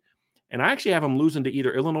State. And I actually have them losing to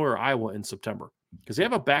either Illinois or Iowa in September because they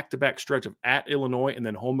have a back-to-back stretch of at Illinois and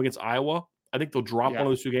then home against Iowa. I think they'll drop one of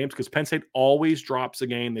those two games because Penn State always drops a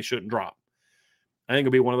game they shouldn't drop. I think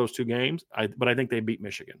it'll be one of those two games, but I think they beat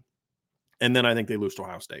Michigan. And then I think they lose to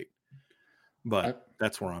Ohio State. But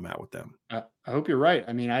that's where I'm at with them. I hope you're right.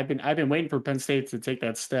 I mean, I've been waiting for Penn State to take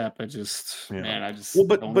that step. I don't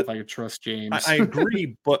know if I could trust James. I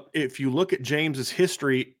agree, but if you look at James's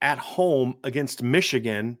history at home against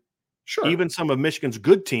Michigan, sure, even some of Michigan's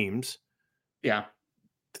good teams,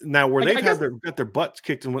 now where they've got their butts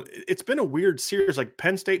kicked, and it's been a weird series. Like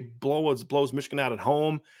Penn State blows Michigan out at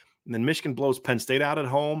home, and then Michigan blows Penn State out at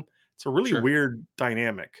home. It's a really weird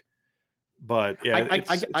dynamic. But yeah,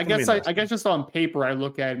 I guess just on paper, I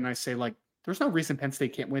look at it and I say, like, there's no reason Penn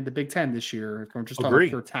State can't win the Big Ten this year. Or just on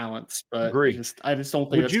pure talents, but I just don't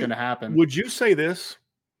think that's going to happen. Would you say this?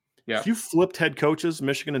 Yeah. If you flipped head coaches,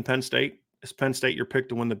 Michigan and Penn State, is Penn State your pick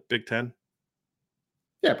to win the Big Ten?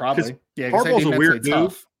 Yeah, probably. Yeah, Harbaugh's a weird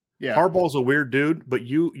dude. Yeah, Harbaugh's a weird dude, but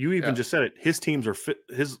you even just said it. His teams are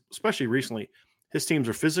especially recently, his teams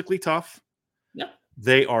are physically tough. Yeah,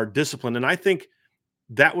 they are disciplined, and I think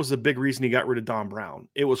that was the big reason he got rid of Don Brown.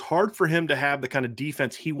 It was hard for him to have the kind of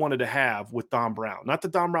defense he wanted to have with Don Brown. Not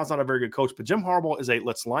that Don Brown's not a very good coach, but Jim Harbaugh is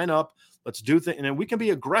let's line up, let's do things, and then we can be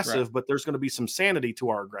aggressive, but there's going to be some sanity to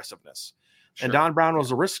our aggressiveness. Sure. And Don Brown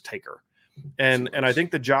was a risk taker. And I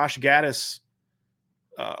think the Josh Gaddis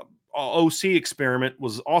OC experiment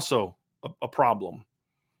was also a problem.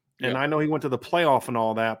 And I know he went to the playoff and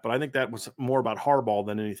all that, but I think that was more about Harbaugh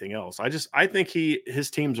than anything else. I think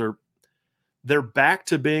his teams they're back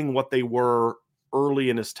to being what they were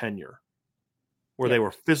early in his tenure, where they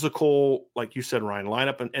were physical, like you said, Ryan,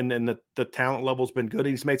 lineup, and then the talent level's been good.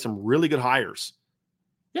 He's made some really good hires.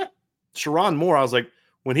 Yeah. Sharon Moore, I was like,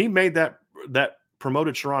 when he made that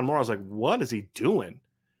promoted Sharon Moore, I was like, what is he doing?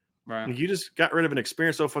 Right. And you just got rid of an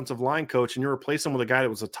experienced offensive line coach and you replaced him with a guy that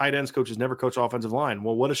was a tight ends coach who's never coached offensive line.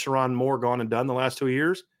 Well, what has Sharon Moore gone and done the last 2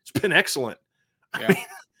 years? It's been excellent. Yeah. I mean,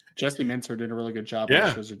 Jesse Minter did a really good job.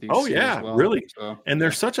 Yeah. As Really. So,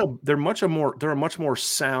 they're a much more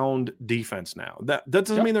sound defense now. That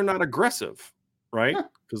doesn't mean they're not aggressive, right?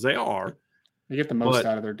 Because they are. They get the most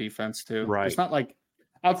out of their defense too. Right. It's not like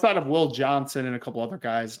outside of Will Johnson and a couple other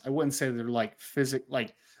guys, I wouldn't say they're like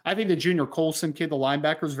I think the Junior Colson kid, the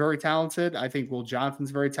linebacker, is very talented. I think Will Johnson's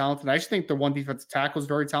very talented. I just think the one defensive tackle is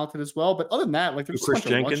very talented as well. But other than that, like there's Chris a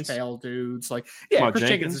bunch Jenkins. of tail dudes. Like, Chris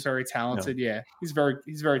Jenkins is very talented. No. Yeah, he's a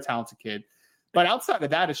very talented kid. But outside of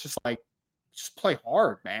that, it's just like just play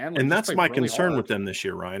hard, man. Like, and that's my really concern with them this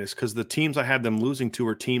year, Ryan, is because the teams I have them losing to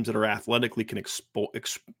are teams that are athletically can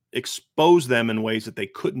expose them in ways that they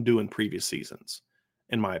couldn't do in previous seasons,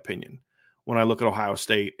 in my opinion. When I look at Ohio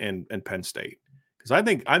State and Penn State. Because I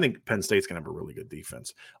think Penn State's going to have a really good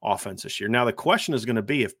offense this year. Now, the question is going to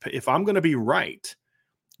be if I'm going to be right,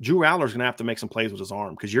 Drew Aller's going to have to make some plays with his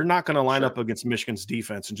arm because you're not going to line up against Michigan's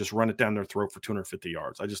defense and just run it down their throat for 250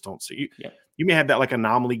 yards. I just don't see you. Yeah. You may have that like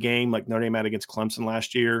anomaly game like Notre Dame had against Clemson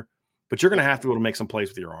last year, but you're going to have to be able to make some plays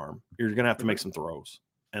with your arm. You're going to have to make some throws.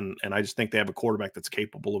 And I just think they have a quarterback that's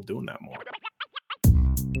capable of doing that more.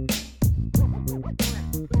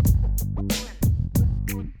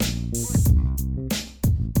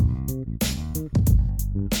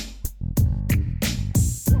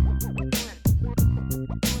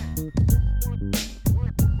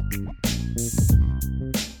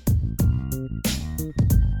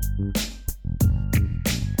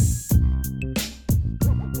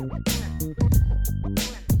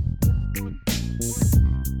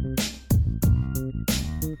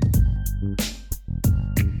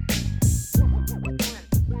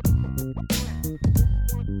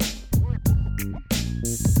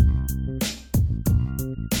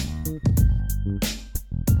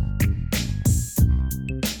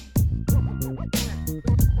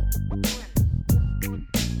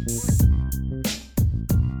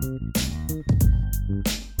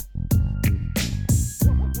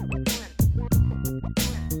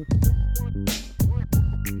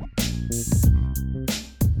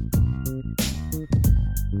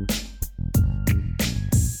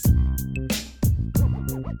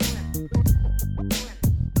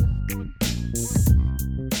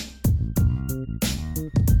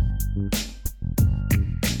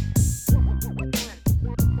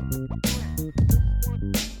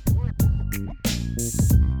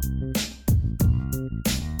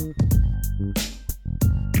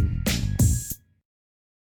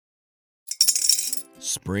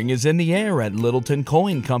 Spring is in the air at Littleton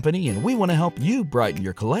Coin Company, and we want to help you brighten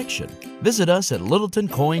your collection. Visit us at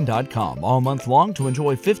littletoncoin.com all month long to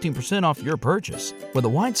enjoy 15% off your purchase. With a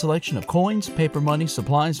wide selection of coins, paper money,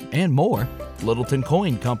 supplies, and more, Littleton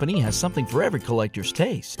Coin Company has something for every collector's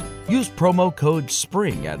taste. Use promo code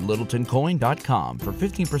SPRING at littletoncoin.com for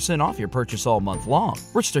 15% off your purchase all month long.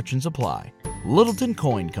 Restrictions apply. Littleton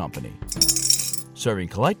Coin Company. Serving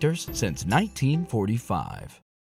collectors since 1945.